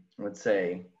 let's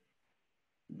say,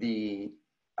 the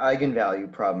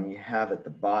eigenvalue problem you have at the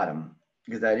bottom,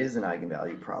 because that is an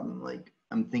eigenvalue problem. Like,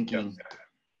 I'm thinking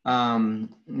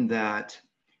that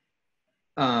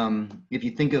if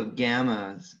you think of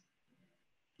gammas,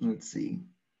 let's see.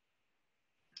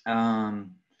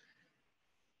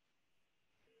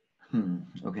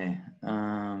 Okay.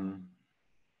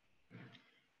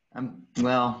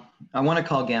 Well, I want to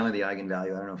call gamma the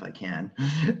eigenvalue. I don't know if I can.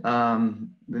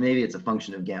 But maybe it's a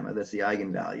function of gamma. That's the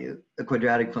eigenvalue. The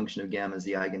quadratic function of gamma is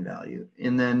the eigenvalue.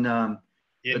 And then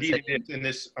indeed, it's in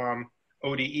this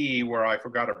ODE where I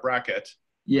forgot a bracket.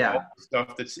 Yeah. All the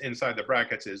stuff that's inside the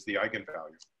brackets is the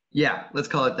eigenvalue. Yeah, let's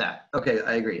call it that. Okay,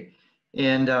 I agree.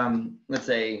 And let's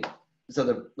say,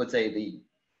 so let's say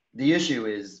the issue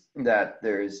is that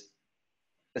there's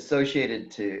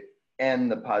associated to n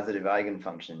the positive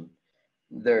eigenfunction,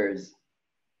 there's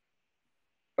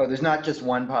not just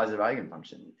one positive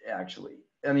eigenfunction, actually.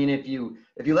 I mean, if you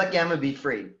let gamma be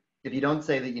free, if you don't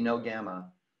say that you know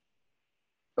gamma,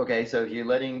 okay, so if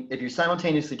you're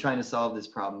simultaneously trying to solve this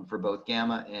problem for both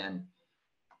gamma and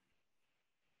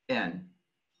n,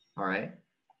 all right?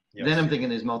 Yes. Then I'm thinking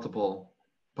there's multiple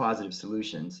positive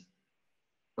solutions.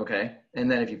 Okay,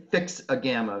 and then if you fix a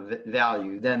gamma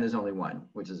value, then there's only one,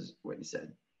 which is what you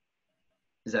said.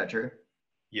 Is that true?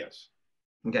 Yes.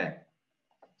 Okay.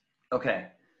 Okay.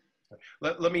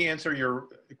 Let me answer your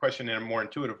question in a more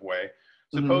intuitive way.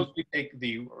 Suppose we take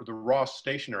the Ross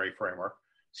stationary framework,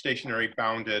 stationary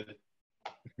bounded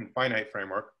finite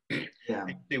framework. Yeah.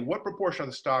 And say what proportion of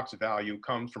the stock's value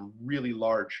comes from really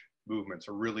large movements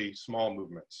or really small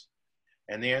movements?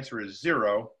 And the answer is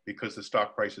 0 because the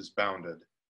stock price is bounded.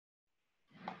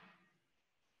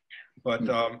 But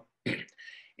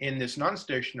in this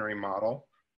non-stationary model,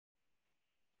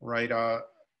 right,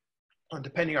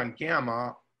 depending on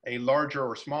gamma, a larger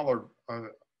or smaller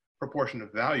proportion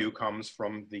of value comes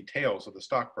from the tails of the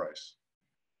stock price.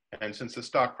 And since the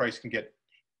stock price can get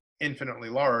infinitely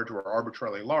large or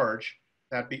arbitrarily large,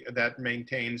 that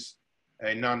maintains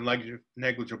a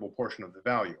non-negligible portion of the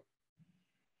value.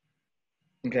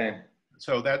 Okay.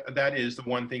 So that is the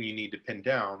one thing you need to pin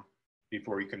down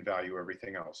before you can value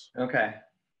everything else. Okay.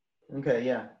 Okay,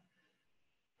 yeah.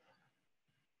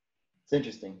 It's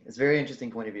interesting. It's a very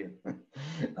interesting point of view.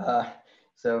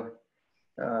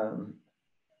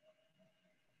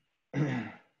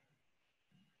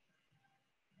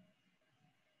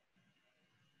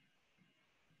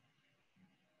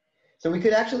 So we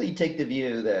could actually take the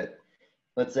view that,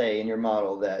 let's say in your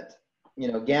model that,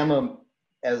 gamma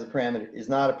as a parameter is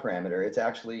not a parameter. It's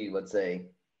actually, let's say,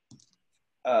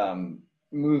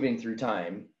 moving through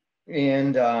time,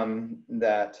 and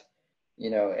that,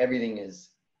 everything is,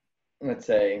 let's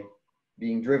say,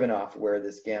 being driven off where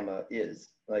this gamma is.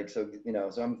 Like, so,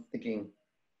 so I'm thinking,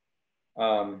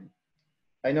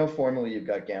 I know formally you've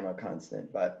got gamma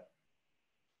constant, but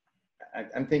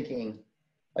I'm thinking,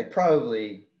 like,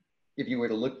 probably if you were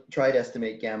to try to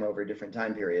estimate gamma over different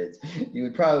time periods, you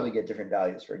would probably get different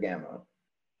values for gamma.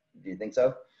 Do you think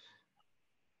so?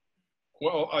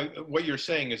 Well, what you're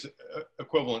saying is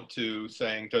equivalent to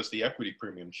saying, does the equity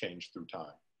premium change through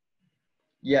time?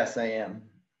 Yes, I am.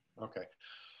 Okay.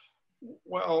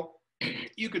 Well,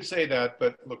 you could say that,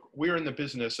 but look, we're in the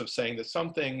business of saying that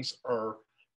some things are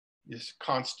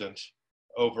constant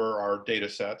over our data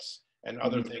sets and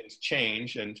other things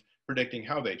change, and predicting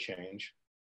how they change.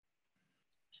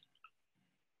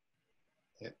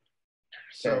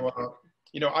 So,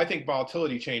 you know, I think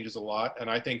volatility changes a lot, and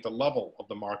I think the level of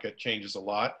the market changes a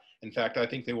lot. In fact, I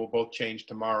think they will both change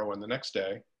tomorrow and the next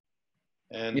day.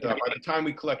 And by the time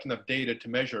we collect enough data to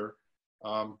measure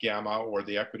gamma or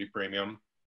the equity premium,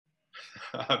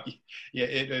 yeah,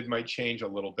 it might change a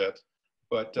little bit.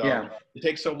 But it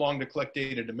takes so long to collect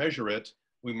data to measure it,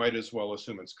 we might as well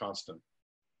assume it's constant.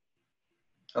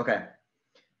 Okay.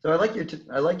 So I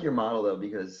like your model though,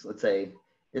 because let's say,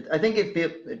 I think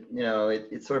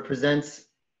it sort of presents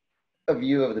a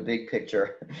view of the big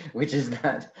picture, which is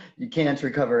that you can't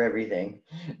recover everything.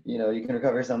 You know, you can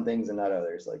recover some things and not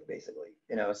others, like basically,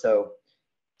 you know, so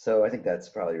I think that's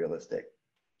probably realistic.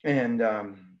 And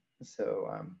you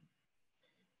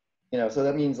know, so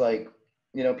that means like,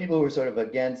 you know, people who are sort of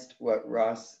against what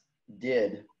Ross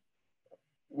did,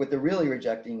 what they're really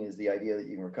rejecting is the idea that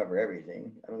you can recover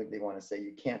everything. I don't think they want to say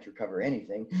you can't recover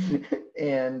anything.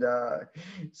 And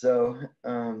so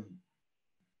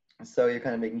you're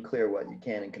kind of making clear what you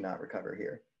can and cannot recover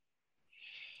here.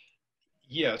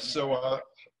 Yes. So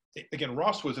again,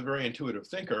 Ross was a very intuitive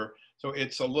thinker. So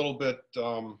it's a little bit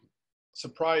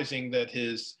surprising that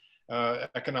his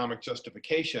economic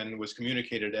justification was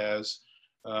communicated as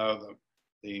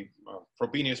the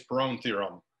Frobenius-Perron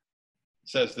theorem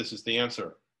says this is the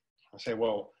answer. I say,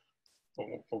 well,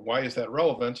 why is that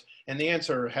relevant? And the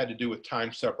answer had to do with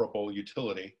time separable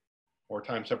utility, or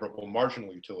time separable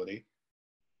marginal utility.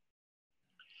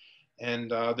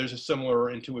 And there's a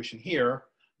similar intuition here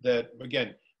that,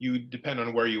 again, you depend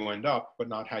on where you end up, but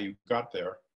not how you got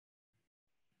there.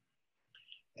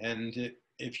 And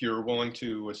if you're willing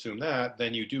to assume that,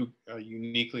 then you do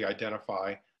uniquely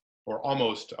identify, or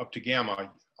almost up to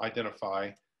gamma,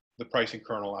 identify the pricing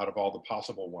kernel out of all the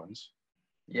possible ones.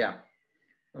 Yeah.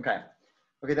 Okay.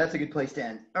 Okay, that's a good place to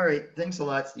end. All right. Thanks a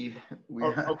lot, Steve.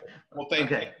 Okay. Well,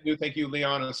 thank you,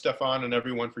 Leon and Stefan and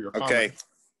everyone for your comments. Okay.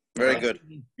 Very good.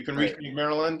 You can reach me in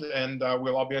Maryland, and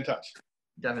we'll all be in touch.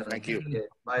 Definitely. Thank you. Okay.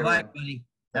 Bye, Bye, everyone. buddy.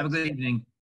 Have a good evening.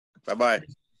 Bye-bye.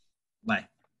 Bye.